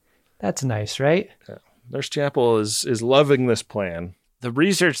symptoms. That's nice, right? Yeah. Nurse Chapel is loving this plan. The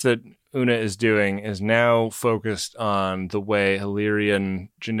research that Una is doing is now focused on the way Illyrian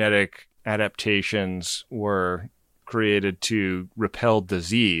genetic adaptations were created to repel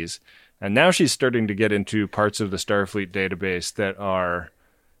disease. And now she's starting to get into parts of the Starfleet database that are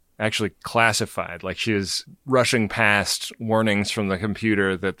actually classified. Like she is rushing past warnings from the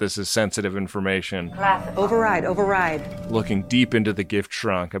computer that this is sensitive information. Override. Looking deep into the gift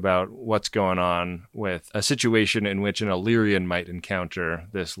trunk about what's going on with a situation in which an Illyrian might encounter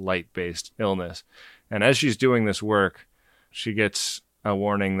this light-based illness. And as she's doing this work, she gets a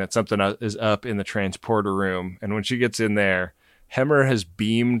warning that something is up in the transporter room. And when she gets in there, Hemmer has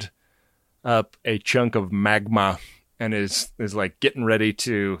beamed up a chunk of magma and is like getting ready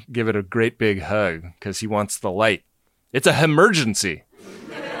to give it a great big hug because he wants the light. It's a emergency.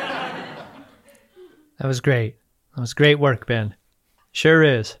 That was great. That was great work, Ben. Sure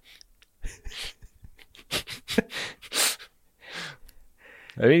is.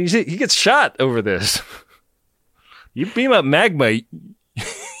 I mean, he gets shot over this. You beam up magma,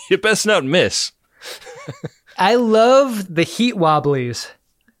 you best not miss. I love the heat wobblies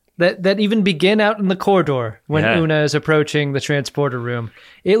that even begin out in the corridor when Una is approaching the transporter room.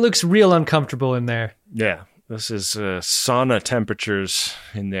 It looks real uncomfortable in there. Yeah, this is sauna temperatures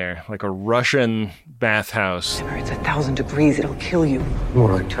in there, like a Russian bathhouse. It's 1,000 degrees, it'll kill you.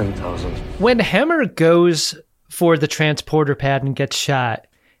 More like 10,000. When Hemmer goes for the transporter pad and gets shot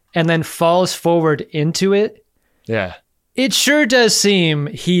and then falls forward into it, yeah, it sure does seem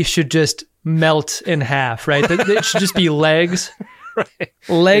he should just melt in half, right? It should just be legs, right.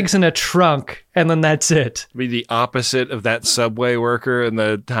 Legs and a trunk, and then that's it. Be the opposite of that subway worker in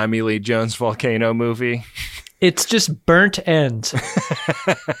the Tommy Lee Jones Volcano movie. It's just burnt ends.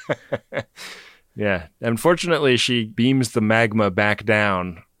 Yeah. Unfortunately, she beams the magma back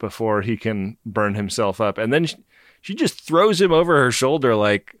down before he can burn himself up. And then she just throws him over her shoulder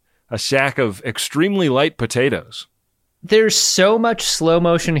like a sack of extremely light potatoes. There's so much slow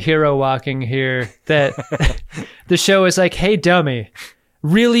motion hero walking here that the show is like, hey, dummy,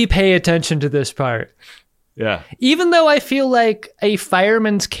 really pay attention to this part. Yeah. Even though I feel like a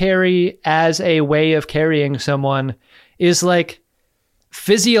fireman's carry as a way of carrying someone is like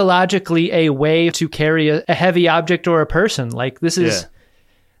physiologically a way to carry a heavy object or a person. Like this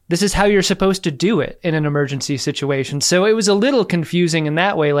is how you're supposed to do it in an emergency situation. So it was a little confusing in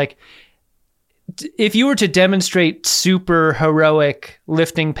that way. Like if you were to demonstrate super heroic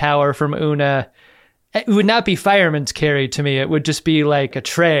lifting power from Una, it would not be fireman's carry to me. It would just be like a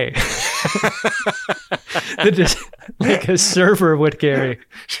tray that just like a server would carry.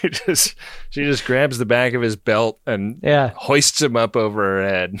 She just grabs the back of his belt and hoists him up over her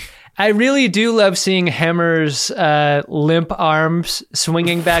head. I really do love seeing Hemmer's limp arms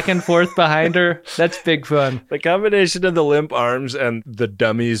swinging back and forth behind her. That's big fun. The combination of the limp arms and the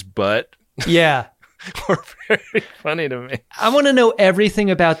dummy's butt. Yeah. Were very funny to me. I want to know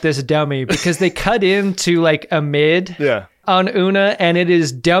everything about this dummy because they cut into like a mid on Una and it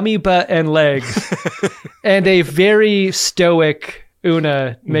is dummy butt and legs and a very stoic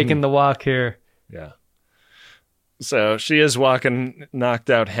Una making the walk here. Yeah. So she is walking knocked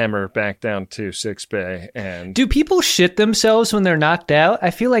out Hemmer back down to Six Bay. And do people shit themselves when they're knocked out? I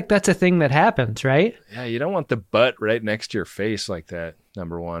feel like that's a thing that happens, right? Yeah, you don't want the butt right next to your face like that.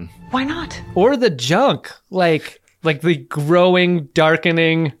 Number one. Why not? Or the junk, like the growing,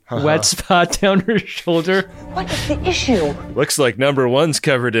 darkening wet spot down her shoulder. What is the issue? Looks like number one's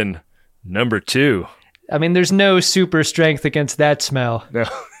covered in number two. I mean, there's no super strength against that smell. No.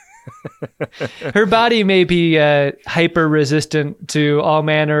 Her body may be hyper resistant to all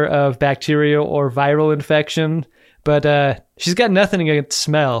manner of bacterial or viral infection, but she's got nothing against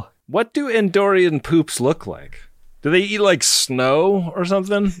smell. What do Endorian poops look like? Do they eat like snow or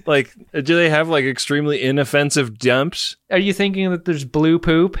something? Like, do they have like extremely inoffensive dumps? Are you thinking that there's blue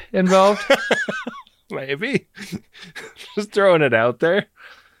poop involved? Maybe. Just throwing it out there.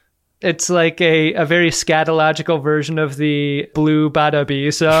 It's like a very scatological version of the Blue Bada Bee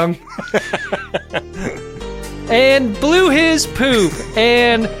song. And blew his poop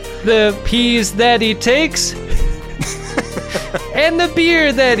and the peas that he takes and the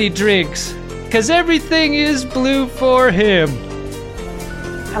beer that he drinks. 'Cause everything is blue for him.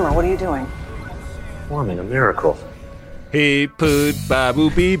 Hello, what are you doing? Forming a miracle. He put babu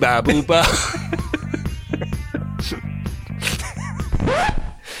bee babu ba.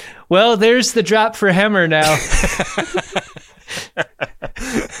 Well, there's the drop for Hemmer now.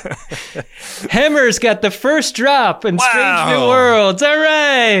 Hemmer's got the first drop in Strange New Worlds. All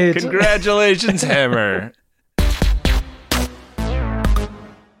right. Congratulations, Hemmer.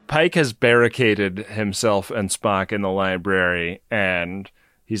 Pike has barricaded himself and Spock in the library, and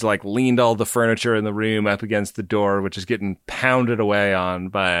he's like leaned all the furniture in the room up against the door, which is getting pounded away on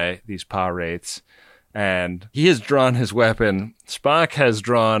by these paw wraiths. And he has drawn his weapon. Spock has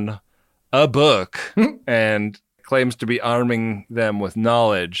drawn a book and claims to be arming them with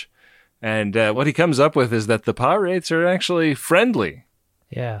knowledge. And what he comes up with is that the paw wraiths are actually friendly.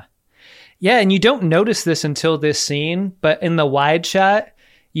 Yeah. Yeah, and you don't notice this until this scene, but in the wide shot,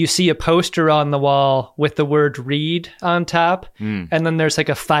 you see a poster on the wall with the word read on top. And then there's like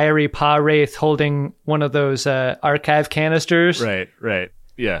a fiery paw wraith holding one of those archive canisters. Right.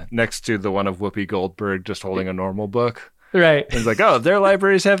 Yeah, next to the one of Whoopi Goldberg just holding a normal book. Right. And it's like, oh, their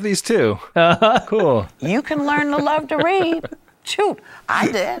libraries have these too. Cool. You can learn to love to read. Shoot,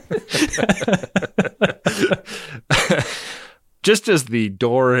 I did. Just as the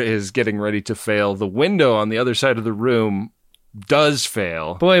door is getting ready to fail, the window on the other side of the room does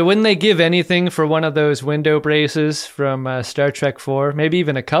fail. Boy, wouldn't they give anything for one of those window braces from Star Trek 4? Maybe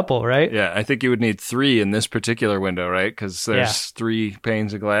even a couple, right? Yeah, I think you would need 3 in this particular window, right? Because there's 3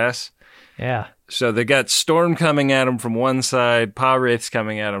 panes of glass. Yeah. So they got Storm coming at them from one side, paw wraiths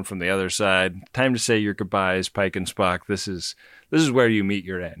coming at them from the other side. Time to say your goodbyes, Pike and Spock. This is where you meet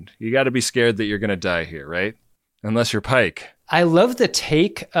your end. You got to be scared that you're going to die here, right? Unless you're Pike. I love the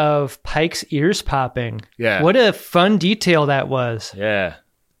take of Pike's ears popping. Yeah. What a fun detail that was. Yeah.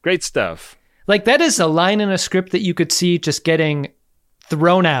 Great stuff. Like, that is a line in a script that you could see just getting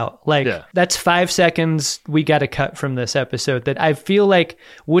thrown out. Like, that's 5 seconds we got to cut from this episode that I feel like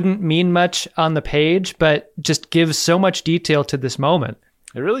wouldn't mean much on the page, but just gives so much detail to this moment.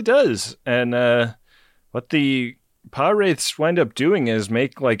 It really does. And what the paw wraiths wind up doing is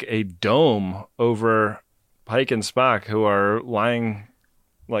make like a dome over Pike and Spock, who are lying,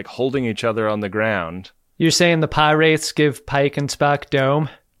 like, holding each other on the ground. You're saying the paw wraiths give Pike and Spock dome?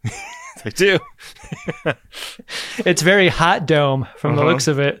 They do. It's very hot dome from the looks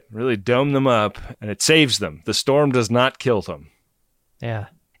of it. Really dome them up, and it saves them. The storm does not kill them. Yeah.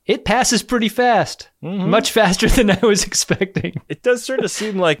 it passes pretty fast. Much faster than I was expecting. It does sort of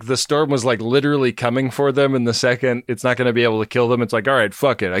seem like the storm was like literally coming for them in the second it's not going to be able to kill them. It's like, all right,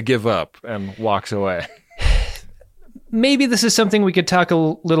 fuck it, I give up, and walks away. Maybe this is something we could talk a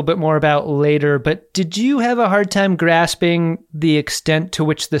little bit more about later, but did you have a hard time grasping the extent to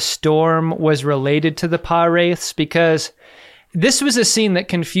which the storm was related to the Pa-wraiths? Because this was a scene that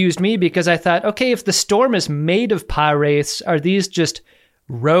confused me, because I thought, okay, if the storm is made of Pa-wraiths, are these just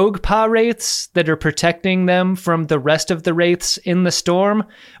rogue Pa-wraiths that are protecting them from the rest of the wraiths in the storm?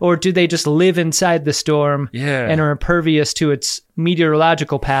 Or do they just live inside the storm and are impervious to its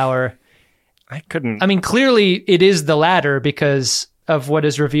meteorological power? I mean, clearly it is the latter because of what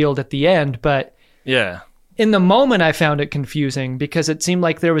is revealed at the end, but in the moment I found it confusing because it seemed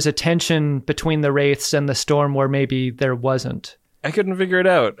like there was a tension between the wraiths and the storm where maybe there wasn't. I couldn't figure it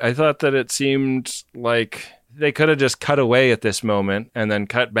out. I thought that it seemed like they could have just cut away at this moment and then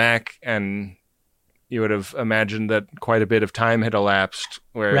cut back, and you would have imagined that quite a bit of time had elapsed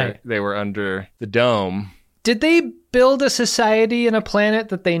where they were under the dome. Did they build a society and a planet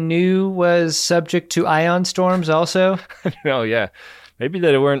that they knew was subject to ion storms also? Oh, yeah. Maybe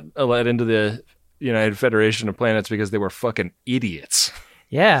they weren't allowed into the United Federation of Planets because they were fucking idiots.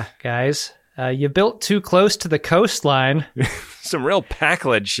 Yeah, guys. You built too close to the coastline. Some real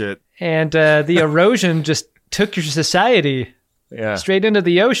Pac-led shit. And the erosion just took your society straight into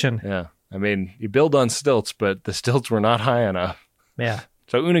the ocean. Yeah. I mean, you build on stilts, but the stilts were not high enough. Yeah.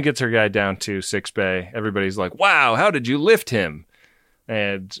 So Una gets her guy down to sickbay. Everybody's like, wow, how did you lift him?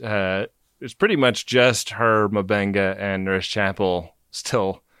 And it's pretty much just her, Mabenga, and Nurse Chapel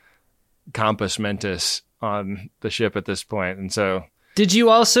still compass mentis on the ship at this point. And so... Did you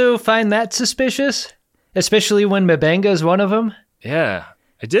also find that suspicious? Especially when Mabenga is one of them? Yeah,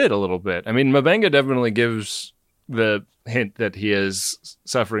 I did a little bit. I mean, Mabenga definitely gives the hint that he is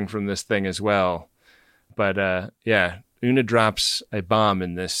suffering from this thing as well. But yeah... Una drops a bomb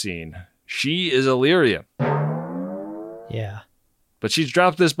in this scene. She is Illyrium. Yeah. But she's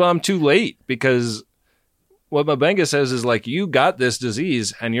dropped this bomb too late because what Mabenga says is like, you got this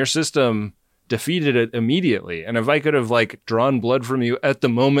disease and your system defeated it immediately. And if I could have like drawn blood from you at the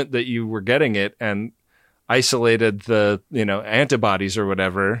moment that you were getting it and isolated the, antibodies or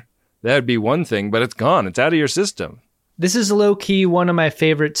whatever, that'd be one thing, but it's gone. It's out of your system. This is low-key one of my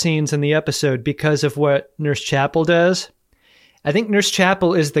favorite scenes in the episode because of what Nurse Chapel does. I think Nurse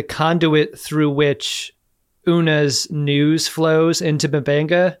Chapel is the conduit through which Una's news flows into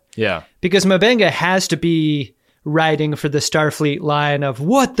Mabenga. Yeah. Because Mabenga has to be writing for the Starfleet line of,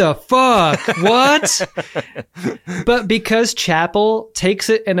 what the fuck? What? But because Chapel takes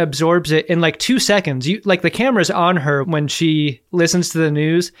it and absorbs it in like 2 seconds, the camera's on her when she listens to the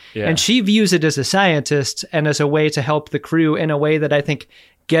news, and she views it as a scientist and as a way to help the crew in a way that I think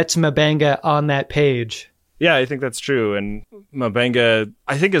gets Mabenga on that page. Yeah, I think that's true. And Mabenga,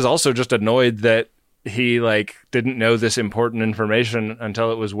 I think, is also just annoyed that he didn't know this important information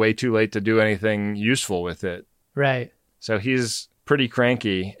until it was way too late to do anything useful with it. Right. So he's pretty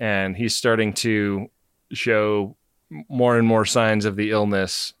cranky, and he's starting to show more and more signs of the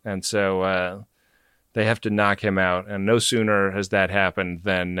illness. And so they have to knock him out. And no sooner has that happened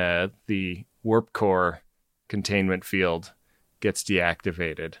than the warp core containment field gets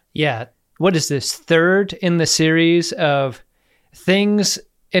deactivated. Yeah. What is this? Third in the series of things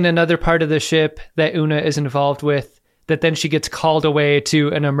in another part of the ship that Una is involved with that then she gets called away to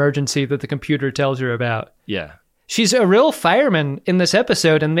an emergency that the computer tells her about. Yeah. She's a real fireman in this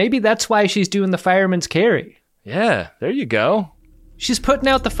episode, and maybe that's why she's doing the fireman's carry. Yeah, there you go. She's putting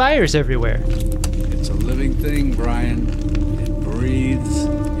out the fires everywhere. It's a living thing, Brian. It breathes,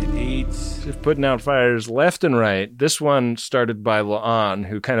 it eats. She's putting out fires left and right. This one started by La'an,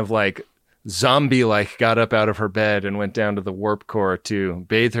 who kind of zombie-like got up out of her bed and went down to the warp core to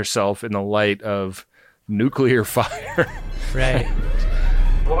bathe herself in the light of nuclear fire. Right.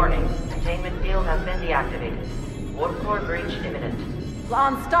 Warning, containment field has been deactivated. Warp core breach imminent.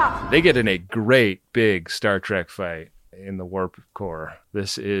 Lon, stop! They get in a great big Star Trek fight in the warp core.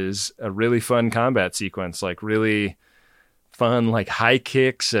 This is a really fun combat sequence, really fun, high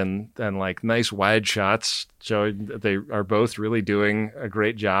kicks and nice wide shots showing that they are both really doing a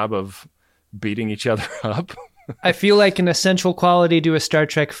great job of beating each other up. I feel like an essential quality to a Star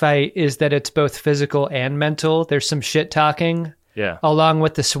Trek fight is that it's both physical and mental. There's some shit talking along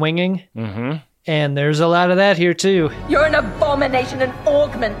with the swinging. Mm-hmm. And there's a lot of that here, too. You're an abomination, an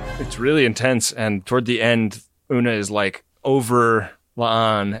augment. It's really intense. And toward the end, Una is over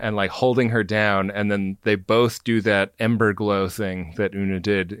La'an and holding her down. And then they both do that ember glow thing that Una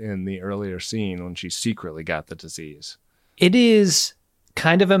did in the earlier scene when she secretly got the disease. It is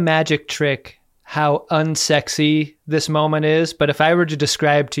kind of a magic trick how unsexy this moment is. But if I were to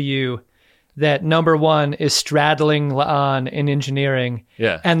describe to you that number one is straddling La'an in engineering,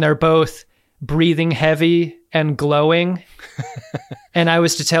 and they're both breathing heavy and glowing, and I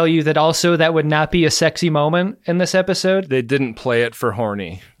was to tell you that also that would not be a sexy moment in this episode. They didn't play it for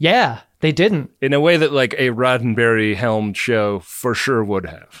horny. Yeah, they didn't. In a way that like a Roddenberry-helmed show for sure would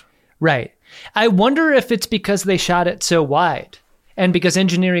have. Right. I wonder if it's because they shot it so wide and because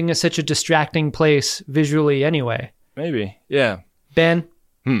engineering is such a distracting place visually anyway. Maybe, yeah. Ben,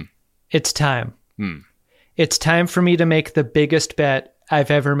 it's time. It's time for me to make the biggest bet I've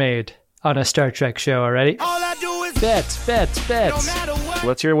ever made on a Star Trek show, already? All I do is bets.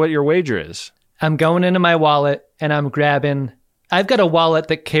 Let's hear what your wager is. I'm going into my wallet and I'm grabbing... I've got a wallet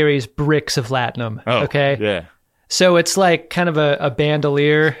that carries bricks of latinum, okay? Yeah. So it's like kind of a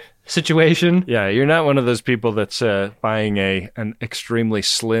bandolier situation. Yeah, you're not one of those people that's buying an extremely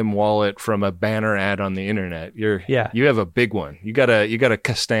slim wallet from a banner ad on the internet. You have a big one. You got a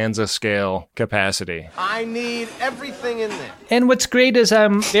Costanza scale capacity. I need everything in there. And what's great is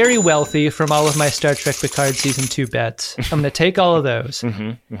I'm very wealthy from all of my Star Trek Picard Season 2 bets. I'm going to take all of those,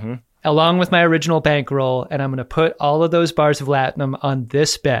 along with my original bankroll, and I'm going to put all of those bars of latinum on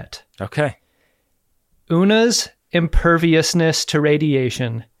this bet. Okay. Una's imperviousness to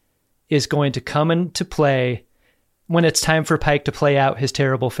radiation is going to come into play when it's time for Pike to play out his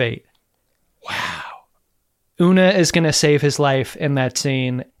terrible fate. Wow. Una is going to save his life in that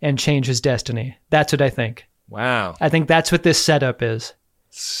scene and change his destiny. That's what I think. Wow. I think that's what this setup is.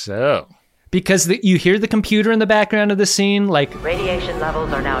 So... Because you hear the computer in the background of the scene, like... Radiation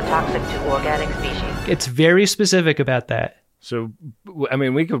levels are now toxic to organic species. It's very specific about that. So, I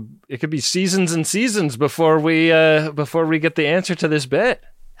mean, it could be seasons and seasons before we get the answer to this bet.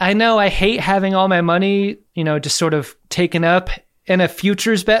 I know, I hate having all my money, just sort of taken up in a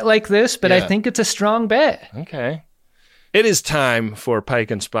futures bet like this, but I think it's a strong bet. Okay. It is time for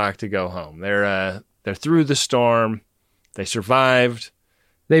Pike and Spock to go home. They're through the storm. They survived.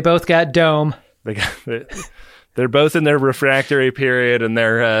 They both got dome. They're both in their refractory period, and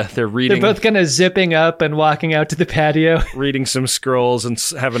they're reading. They're both kind of zipping up and walking out to the patio, reading some scrolls and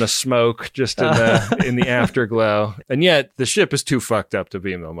having a smoke just in the afterglow. And yet, the ship is too fucked up to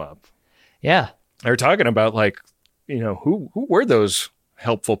beam them up. Yeah, they're talking about who were those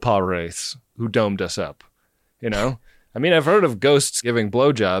helpful power wraiths who domed us up? I mean, I've heard of ghosts giving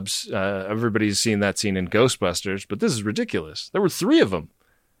blowjobs. Everybody's seen that scene in Ghostbusters, but this is ridiculous. There were 3 of them.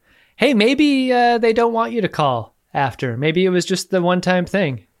 Hey, maybe they don't want you to call after. Maybe it was just the one-time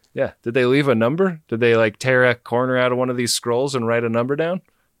thing. Yeah. Did they leave a number? Did they tear a corner out of one of these scrolls and write a number down?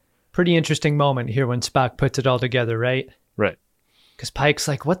 Pretty interesting moment here when Spock puts it all together, right? Right. Because Pike's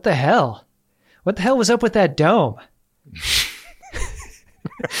like, what the hell? What the hell was up with that dome?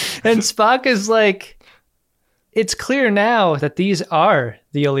 And Spock is like, it's clear now that these are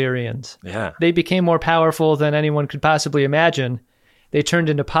the Illyrians. Yeah. They became more powerful than anyone could possibly imagine. They turned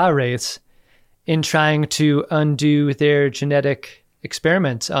into power wraiths in trying to undo their genetic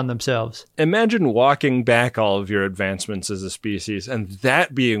experiments on themselves. Imagine walking back all of your advancements as a species and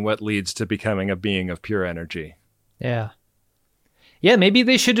that being what leads to becoming a being of pure energy. Yeah. Yeah, maybe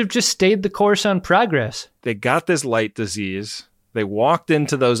they should have just stayed the course on progress. They got this light disease. They walked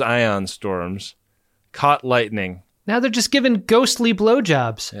into those ion storms, caught lightning. Now they're just giving ghostly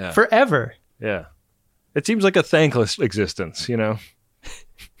blowjobs forever. Yeah. It seems like a thankless existence,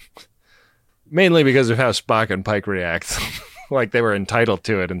 Mainly because of how Spock and Pike react. Like they were entitled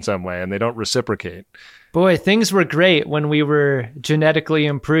to it in some way, and they don't reciprocate. Boy, things were great when we were genetically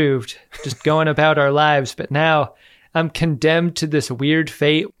improved, just going about our lives. But now I'm condemned to this weird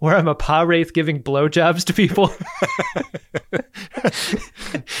fate where I'm a power wraith giving blowjobs to people.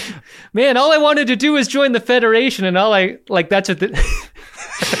 Man, all I wanted to do was join the Federation, and that's what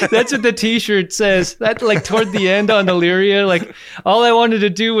that's what the t-shirt says. That toward the end on Illyria, all I wanted to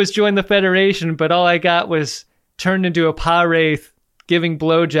do was join the Federation, but all I got was turned into a power wraith giving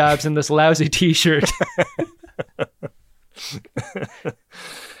blowjobs in this lousy t-shirt.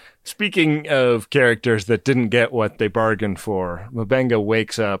 Speaking of characters that didn't get what they bargained for, M'Benga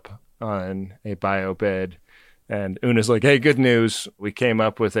wakes up on a bio bed, and Una's like, hey, good news. We came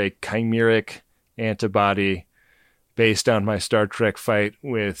up with a chimeric antibody based on my Star Trek fight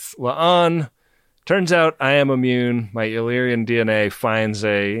with La'an. Turns out I am immune. My Illyrian DNA finds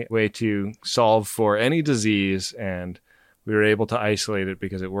a way to solve for any disease, and we were able to isolate it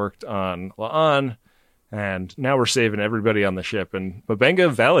because it worked on La'an. And now we're saving everybody on the ship. And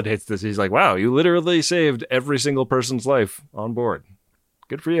M'Benga validates this. He's like, wow, you literally saved every single person's life on board.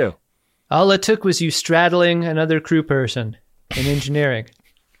 Good for you. All it took was you straddling another crew person. in engineering.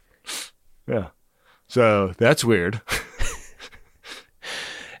 Yeah. So that's weird.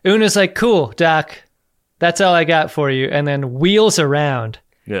 Una's like, cool, Doc. That's all I got for you. And then wheels around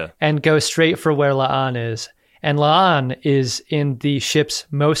and goes straight for where La'an is. And La'an is in the ship's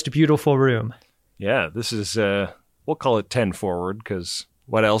most beautiful room. Yeah, this is, we'll call it 10 forward, because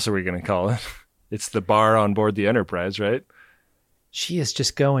what else are we going to call it? It's the bar on board the Enterprise, right? She is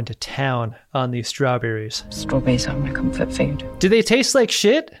just going to town on these strawberries. Strawberries are my comfort food. Do they taste like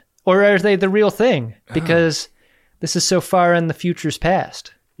shit? Or are they the real thing? Because this is so far in the future's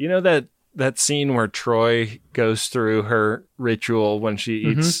past. You know that scene where Troy goes through her ritual when she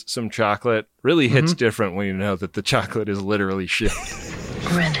eats some chocolate really hits different when you know that the chocolate is literally shit.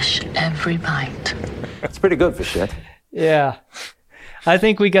 Relish every bite. It's pretty good for shit. Yeah. I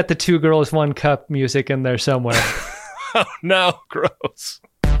think we got the 2 girls, 1 cup music in there somewhere. Oh, no. Gross.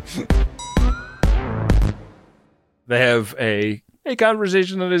 They have a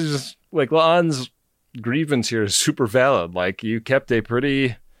conversation that is just, like, La'an's grievance here is super valid. Like, you kept a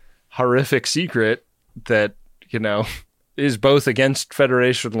pretty horrific secret that, you know, is both against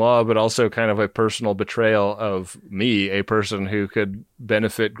Federation law, but also kind of a personal betrayal of me, a person who could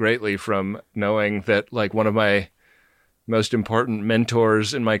benefit greatly from knowing that, like, one of my most important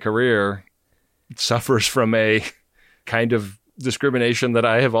mentors in my career suffers from a kind of discrimination that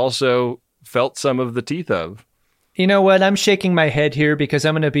I have also felt some of the teeth of. You know what? I'm shaking my head here because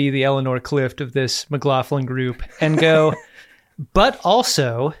I'm going to be the Eleanor Clift of this McLaughlin group and go, but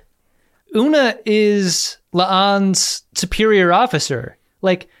also, Una is La'an's superior officer.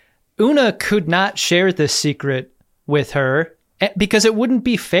 Like, Una could not share this secret with her because it wouldn't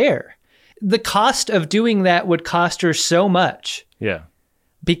be fair. The cost of doing that would cost her so much. Yeah.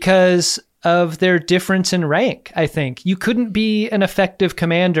 Because of their difference in rank, I think. You couldn't be an effective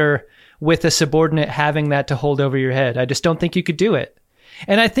commander with a subordinate having that to hold over your head. I just don't think you could do it.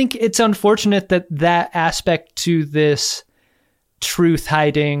 And I think it's unfortunate that that aspect to this truth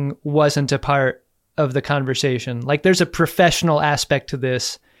hiding wasn't a part of the conversation. Like, there's a professional aspect to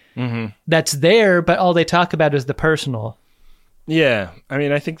this that's there, but all they talk about is the personal. Yeah. I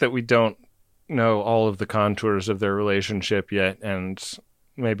mean, I think that we don't know all of the contours of their relationship yet, and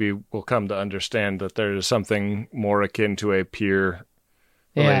maybe we'll come to understand that there's something more akin to a peer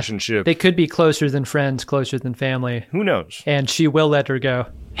relationship. They could be closer than friends, closer than family. Who knows? And she will let her go.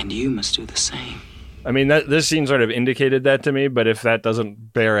 And you must do the same. I mean, this scene sort of indicated that to me, but if that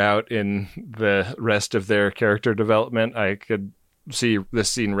doesn't bear out in the rest of their character development, I could see this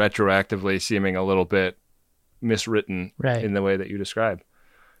scene retroactively seeming a little bit miswritten in the way that you describe.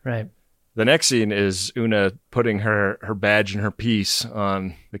 Right. The next scene is Una putting her badge and her piece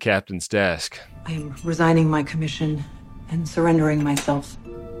on the captain's desk. I am resigning my commission and surrendering myself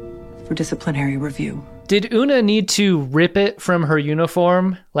for disciplinary review. Did Una need to rip it from her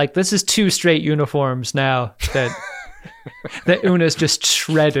uniform? Like, this is 2 straight uniforms now that that Una's just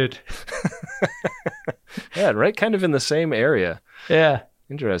shredded. Yeah, right? Kind of in the same area. Yeah.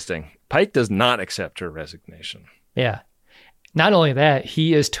 Interesting. Pike does not accept her resignation. Yeah. Not only that,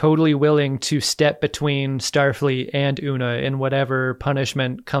 he is totally willing to step between Starfleet and Una in whatever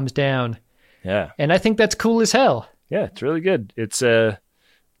punishment comes down. Yeah. And I think that's cool as hell. Yeah, it's really good. It's a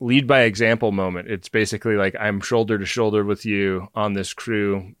lead by example moment. It's basically like, I'm shoulder to shoulder with you on this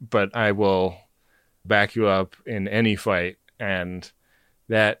crew, but I will back you up in any fight. And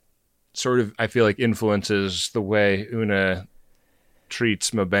that sort of, I feel like, influences the way Una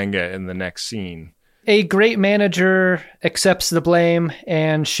treats M'Benga in the next scene. A great manager accepts the blame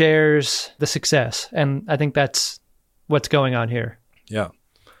and shares the success. And I think that's what's going on here. Yeah.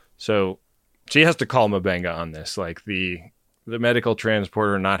 So she has to call M'Benga on this. Like, the medical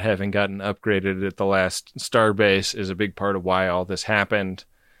transporter not having gotten upgraded at the last starbase is a big part of why all this happened.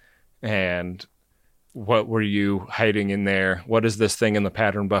 And what were you hiding in there? What is this thing in the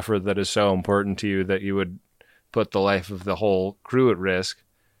pattern buffer that is so important to you that you would put the life of the whole crew at risk?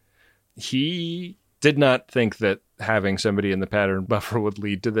 He did not think that having somebody in the pattern buffer would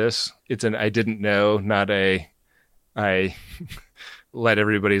lead to this. It's an I didn't know, not a I let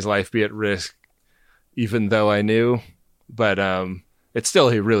everybody's life be at risk, even though I knew. But it's still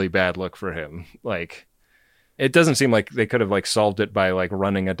a really bad look for him. Like, it doesn't seem like they could have like solved it by like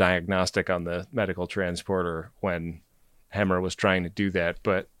running a diagnostic on the medical transporter when Hemmer was trying to do that.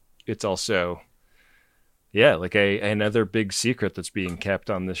 But it's also, yeah, like another big secret that's being kept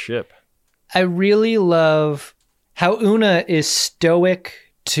on this ship. I really love how Una is stoic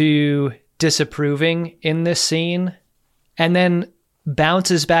to disapproving in this scene and then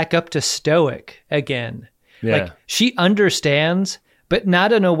bounces back up to stoic again. Yeah. Like, she understands, but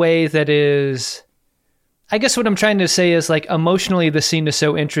not in a way that is, I guess what I'm trying to say is, like, emotionally, the scene is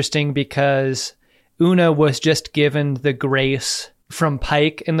so interesting because Una was just given the grace from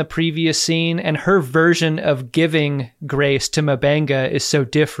Pike in the previous scene, and her version of giving grace to M'Benga is so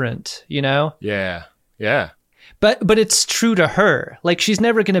different, you know? Yeah. Yeah. But it's true to her. Like, she's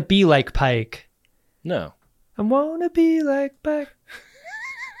never going to be like Pike. No. I want to be like Pike.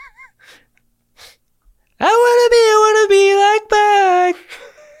 I want to be like Pike.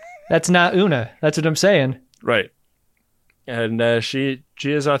 That's not Una. That's what I'm saying. Right. And she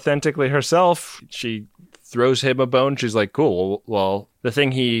is authentically herself. She throws him a bone. She's like, cool. Well, the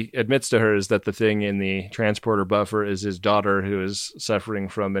thing he admits to her is that the thing in the transporter buffer is his daughter, who is suffering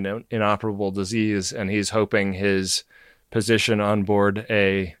from an inoperable disease, and he's hoping his position on board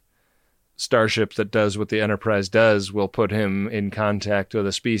a starship that does what the Enterprise does will put him in contact with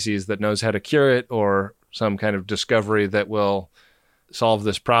a species that knows how to cure it, or some kind of discovery that will solve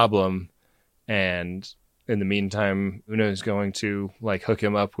this problem. And in the meantime, Una is going to like hook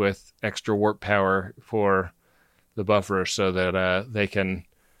him up with extra warp power for the buffer so that they can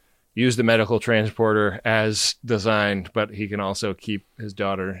use the medical transporter as designed, but he can also keep his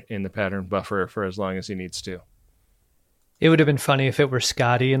daughter in the pattern buffer for as long as he needs to. It would have been funny if it were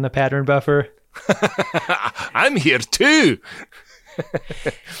Scotty in the pattern buffer. I'm here too.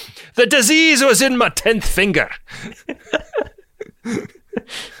 The disease was in my 10th finger.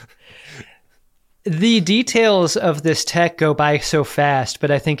 The details of this tech go by so fast, but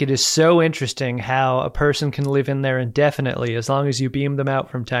I think it is so interesting how a person can live in there indefinitely as long as you beam them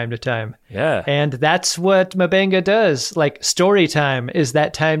out from time to time. Yeah. And that's what M'Benga does. Like, story time is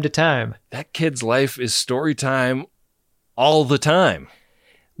that time to time. That kid's life is story time all the time.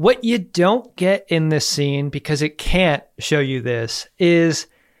 What you don't get in this scene, because it can't show you this, is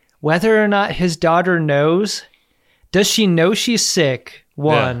whether or not his daughter knows. Does she know she's sick?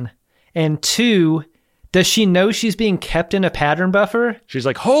 One. Yeah. And two, does she know she's being kept in a pattern buffer? She's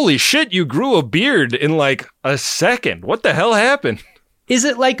like, holy shit, you grew a beard in like a second. What the hell happened? Is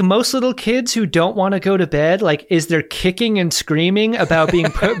it like most little kids who don't want to go to bed? Like, is there kicking and screaming about being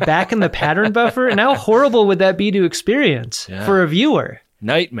put back in the pattern buffer? And how horrible would that be to experience for a viewer?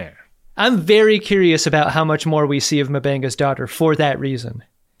 Nightmare. I'm very curious about how much more we see of M'Benga's daughter for that reason.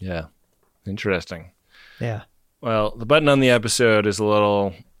 Yeah. Interesting. Yeah. Well, the button on the episode is a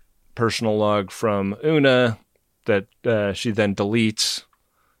little personal log from Una that she then deletes,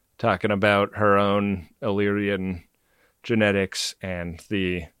 talking about her own Illyrian genetics and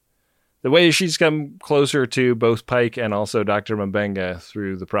the way she's come closer to both Pike and also Dr. M'Benga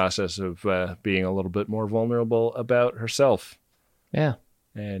through the process of being a little bit more vulnerable about herself. Yeah.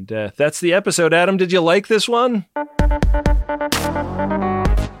 And that's the episode. Adam, did you like this one?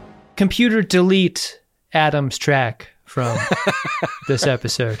 Computer, delete Adam's track from this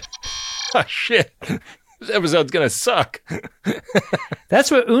episode. Oh, shit. This episode's going to suck.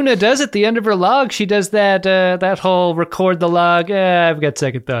 That's what Una does at the end of her log. She does that whole record the log. I've got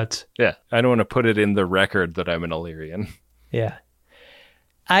second thoughts. Yeah. I don't want to put it in the record that I'm an Illyrian. Yeah.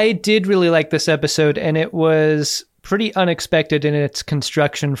 I did really like this episode, and it was pretty unexpected in its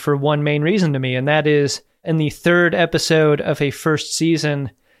construction for one main reason to me, and that is in the third episode of a first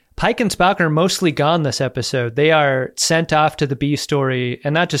season, Pike and Spock are mostly gone this episode. They are sent off to the B story,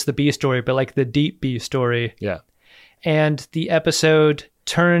 and not just the B story, but like the deep B story. Yeah. And the episode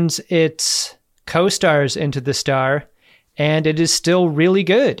turns its co-stars into the star, and it is still really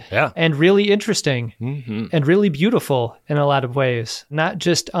good. Yeah. And really interesting. Mm-hmm. And really beautiful in a lot of ways. Not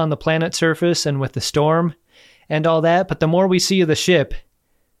just on the planet surface and with the storm and all that, but the more we see of the ship,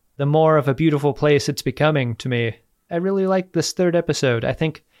 the more of a beautiful place it's becoming to me. I really like this third episode.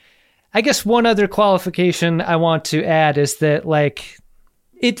 I guess one other qualification I want to add is that, like,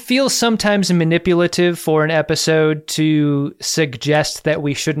 it feels sometimes manipulative for an episode to suggest that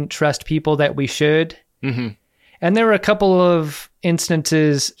we shouldn't trust people that we should. Mm-hmm. And there are a couple of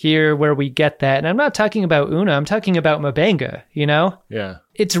instances here where we get that. And I'm not talking about Una, I'm talking about M'Benga, you know? Yeah.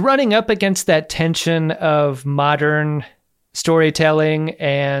 It's running up against that tension of modern storytelling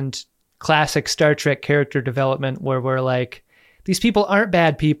and classic Star Trek character development where we're like, these people aren't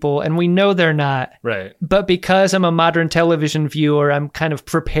bad people, and we know they're not. Right. But because I'm a modern television viewer, I'm kind of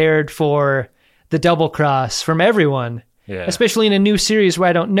prepared for the double cross from everyone. Yeah. Especially in a new series where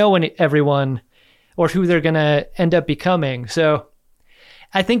I don't know everyone or who they're going to end up becoming. So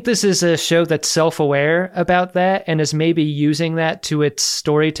I think this is a show that's self-aware about that and is maybe using that to its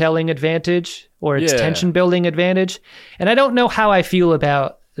storytelling advantage or its tension-building advantage. And I don't know how I feel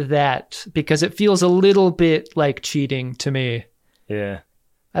about that because it feels a little bit like cheating to me. Yeah.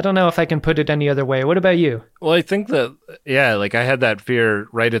 I don't know if I can put it any other way. What about you? Well, I think that, yeah, like I had that fear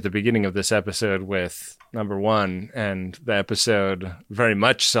right at the beginning of this episode with number 1, and the episode very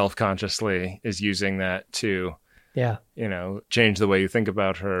much self-consciously is using that to, change the way you think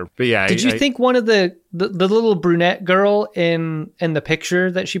about her. But yeah. Did you think one of the little brunette girl in the picture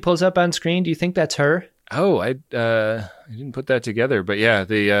that she pulls up on screen, do you think that's her? Oh, I didn't put that together. But yeah,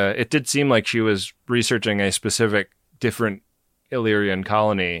 it did seem like she was researching a specific different Illyrian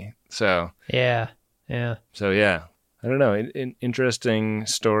colony. So yeah. So yeah, I don't know. An interesting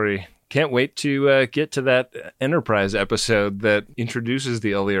story. Can't wait to get to that Enterprise episode that introduces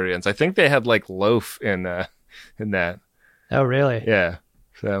the Illyrians. I think they had like loaf in that. Oh, really? Yeah.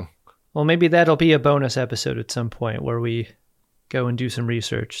 So. Well, maybe that'll be a bonus episode at some point where we go and do some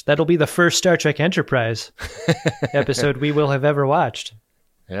research. That'll be the first Star Trek Enterprise episode we will have ever watched.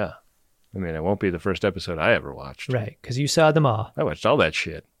 Yeah. I mean, it won't be the first episode I ever watched. Right, because you saw them all. I watched all that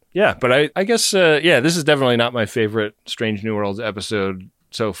shit. Yeah, but I guess, this is definitely not my favorite Strange New Worlds episode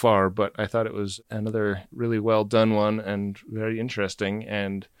so far, but I thought it was another really well done one and very interesting,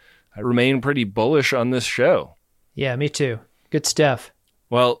 and I remain pretty bullish on this show. Yeah, me too. Good stuff.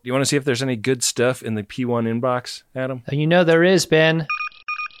 Well, you want to see if there's any good stuff in the P1 inbox, Adam? You know there is, Ben.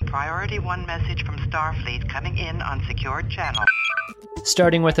 Priority 1 message from Starfleet coming in on secured channel.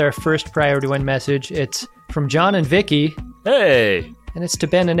 Starting with our first Priority 1 message, it's from John and Vicky. Hey! And it's to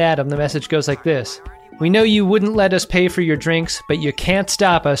Ben and Adam. The message goes like this. We know you wouldn't let us pay for your drinks, but you can't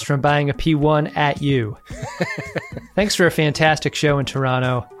stop us from buying a P1 at you. Thanks for a fantastic show in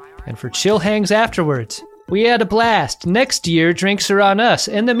Toronto, and for chill hangs afterwards. We had a blast. Next year, drinks are on us.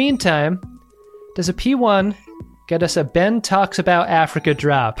 In the meantime, does a P1 get us a Ben Talks About Africa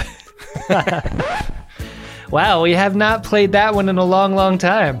drop? Wow, we have not played that one in a long, long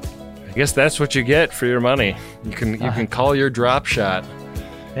time. I guess that's what you get for your money. You can call your drop shot.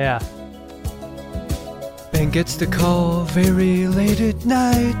 Yeah. Ben gets the call very late at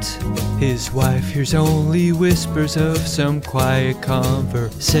night. His wife hears only whispers of some quiet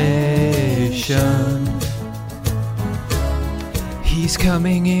conversation. He's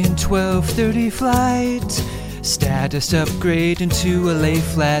coming in 12:30 flight. Status upgrade into a lay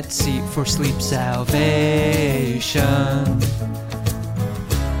flat seat for sleep salvation.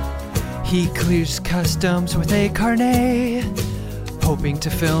 He clears customs with a carnet, hoping to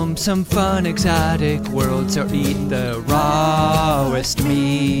film some fun exotic worlds or eat the rawest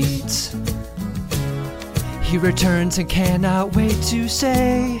meat. He returns and cannot wait to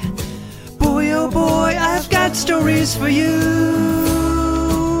say, boy oh boy, I've got stories for you.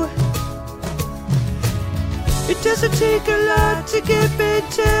 It doesn't take a lot to get me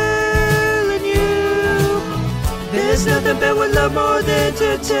telling you. There's nothing Ben would love more than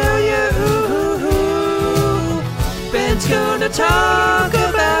to tell you. Ben's gonna talk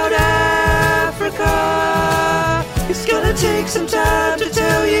about Africa. It's gonna take some time to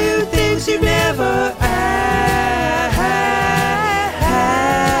tell you things you never asked.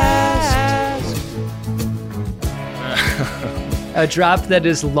 A drop that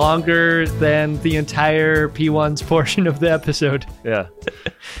is longer than the entire P1's portion of the episode. Yeah.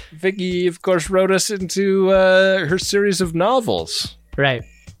 Vicky, of course, wrote us into her series of novels. Right.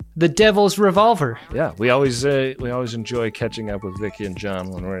 The Devil's Revolver. Yeah, we always enjoy catching up with Vicky and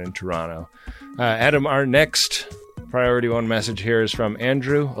John when we're in Toronto. Adam, our next Priority 1 message here is from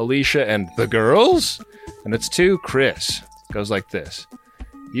Andrew, Alicia, and the girls? And it's to Chris. It goes like this.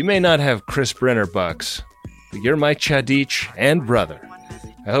 You may not have Chris Brenner bucks, but you're my Chadich and brother.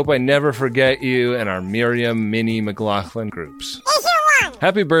 I hope I never forget you and our Miriam, Minnie, McLaughlin groups.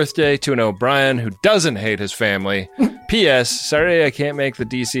 Happy birthday to an O'Brien who doesn't hate his family. P.S. Sorry I can't make the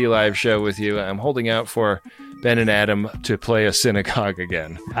DC live show with you. I'm holding out for Ben and Adam to play a synagogue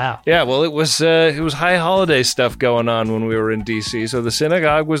again. Wow. Yeah, well, it was high holiday stuff going on when we were in DC, so the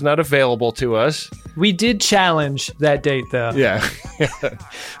synagogue was not available to us. We did challenge that date, though. Yeah.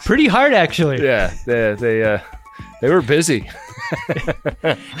 Pretty hard, actually. Yeah, they were busy.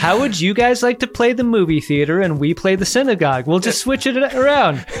 How would you guys like to play the movie theater and we play the synagogue? We'll just switch it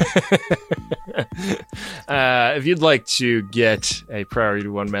around. If you'd like to get a Priority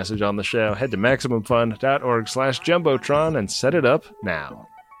 1 message on the show, head to MaximumFun.org/Jumbotron and set it up now.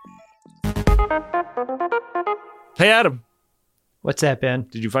 Hey, Adam. What's that, Ben?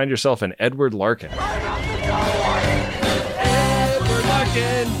 Did you find yourself an Edward Larkin? Edward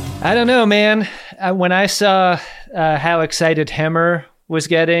Larkin! I don't know, man. When I saw how excited Hemmer was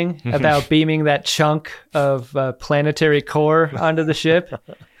getting about beaming that chunk of planetary core onto the ship,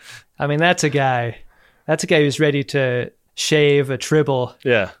 I mean, that's a guy who's ready to shave a tribble.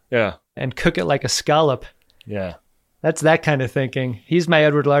 Yeah. And cook it like a scallop. Yeah. That's that kind of thinking. He's my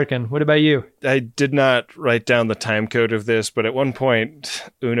Edward Larkin. What about you? I did not write down the time code of this, but at one point,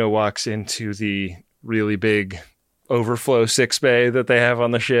 Uno walks into the really big overflow sickbay that they have on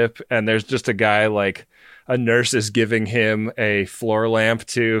the ship, and there's just a guy, like, a nurse is giving him a floor lamp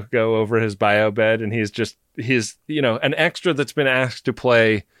to go over his bio bed, and he's an extra that's been asked to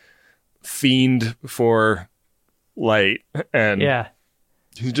play fiend for light, and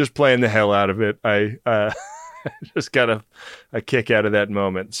he's just playing the hell out of it. I just got a kick out of that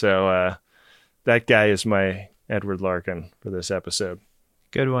moment. So that guy is my Edward Larkin for this episode.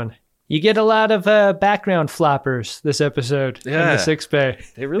 Good one. You get a lot of background floppers this episode in the sickbay.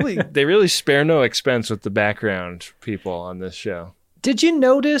 They really spare no expense with the background people on this show. Did you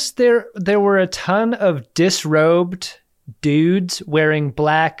notice there were a ton of disrobed dudes wearing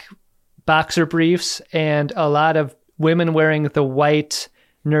black boxer briefs and a lot of women wearing the white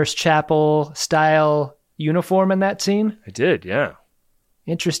Nurse Chapel style uniform in that scene? I did, yeah.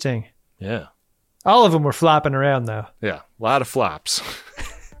 Interesting. Yeah. All of them were flopping around, though. Yeah, a lot of flops.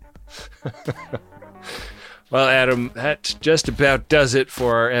 Well, Adam, that just about does it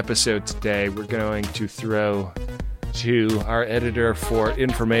for our episode today. We're going to throw to our editor for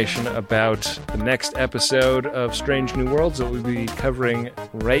information about the next episode of Strange New Worlds that we'll be covering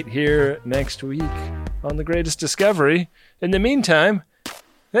right here next week on The Greatest Discovery. In the meantime,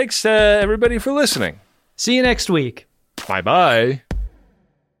 thanks everybody for listening. See you next week. Bye-bye.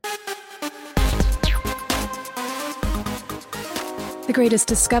 The Greatest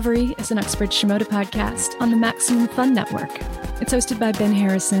Discovery is an Uxbridge Shimoda podcast on the Maximum Fun Network. It's hosted by Ben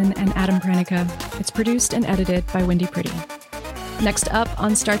Harrison and Adam Pranica. It's produced and edited by Wendy Pretty. Next up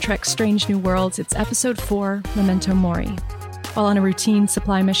on Star Trek Strange New Worlds, it's Episode 4, Memento Mori. While on a routine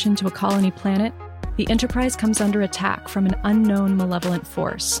supply mission to a colony planet, the Enterprise comes under attack from an unknown malevolent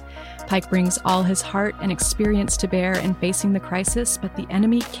force. Pike brings all his heart and experience to bear in facing the crisis, but the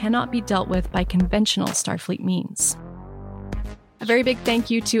enemy cannot be dealt with by conventional Starfleet means. A very big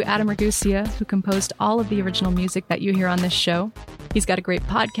thank you to Adam Ragusia, who composed all of the original music that you hear on this show. He's got a great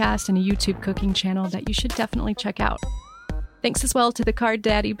podcast and a YouTube cooking channel that you should definitely check out. Thanks as well to the card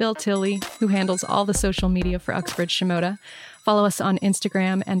daddy, Bill Tilley, who handles all the social media for Uxbridge Shimoda. Follow us on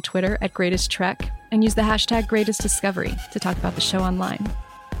Instagram and Twitter at Greatest Trek, and use the hashtag Greatest Discovery to talk about the show online.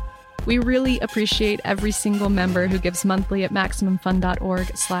 We really appreciate every single member who gives monthly at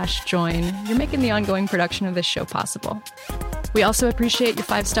MaximumFun.org/join. You're making the ongoing production of this show possible. We also appreciate your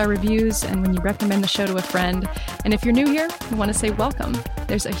 5-star reviews and when you recommend the show to a friend. And if you're new here, we want to say welcome.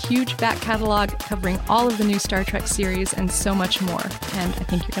 There's a huge back catalog covering all of the new Star Trek series and so much more, and I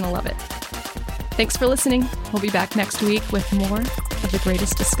think you're going to love it. Thanks for listening. We'll be back next week with more of The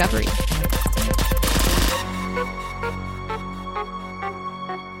Greatest Discovery.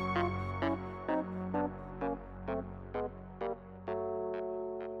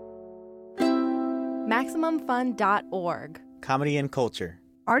 MaximumFun.org. Comedy and culture.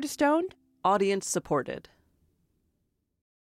 Artist-owned. Audience-supported.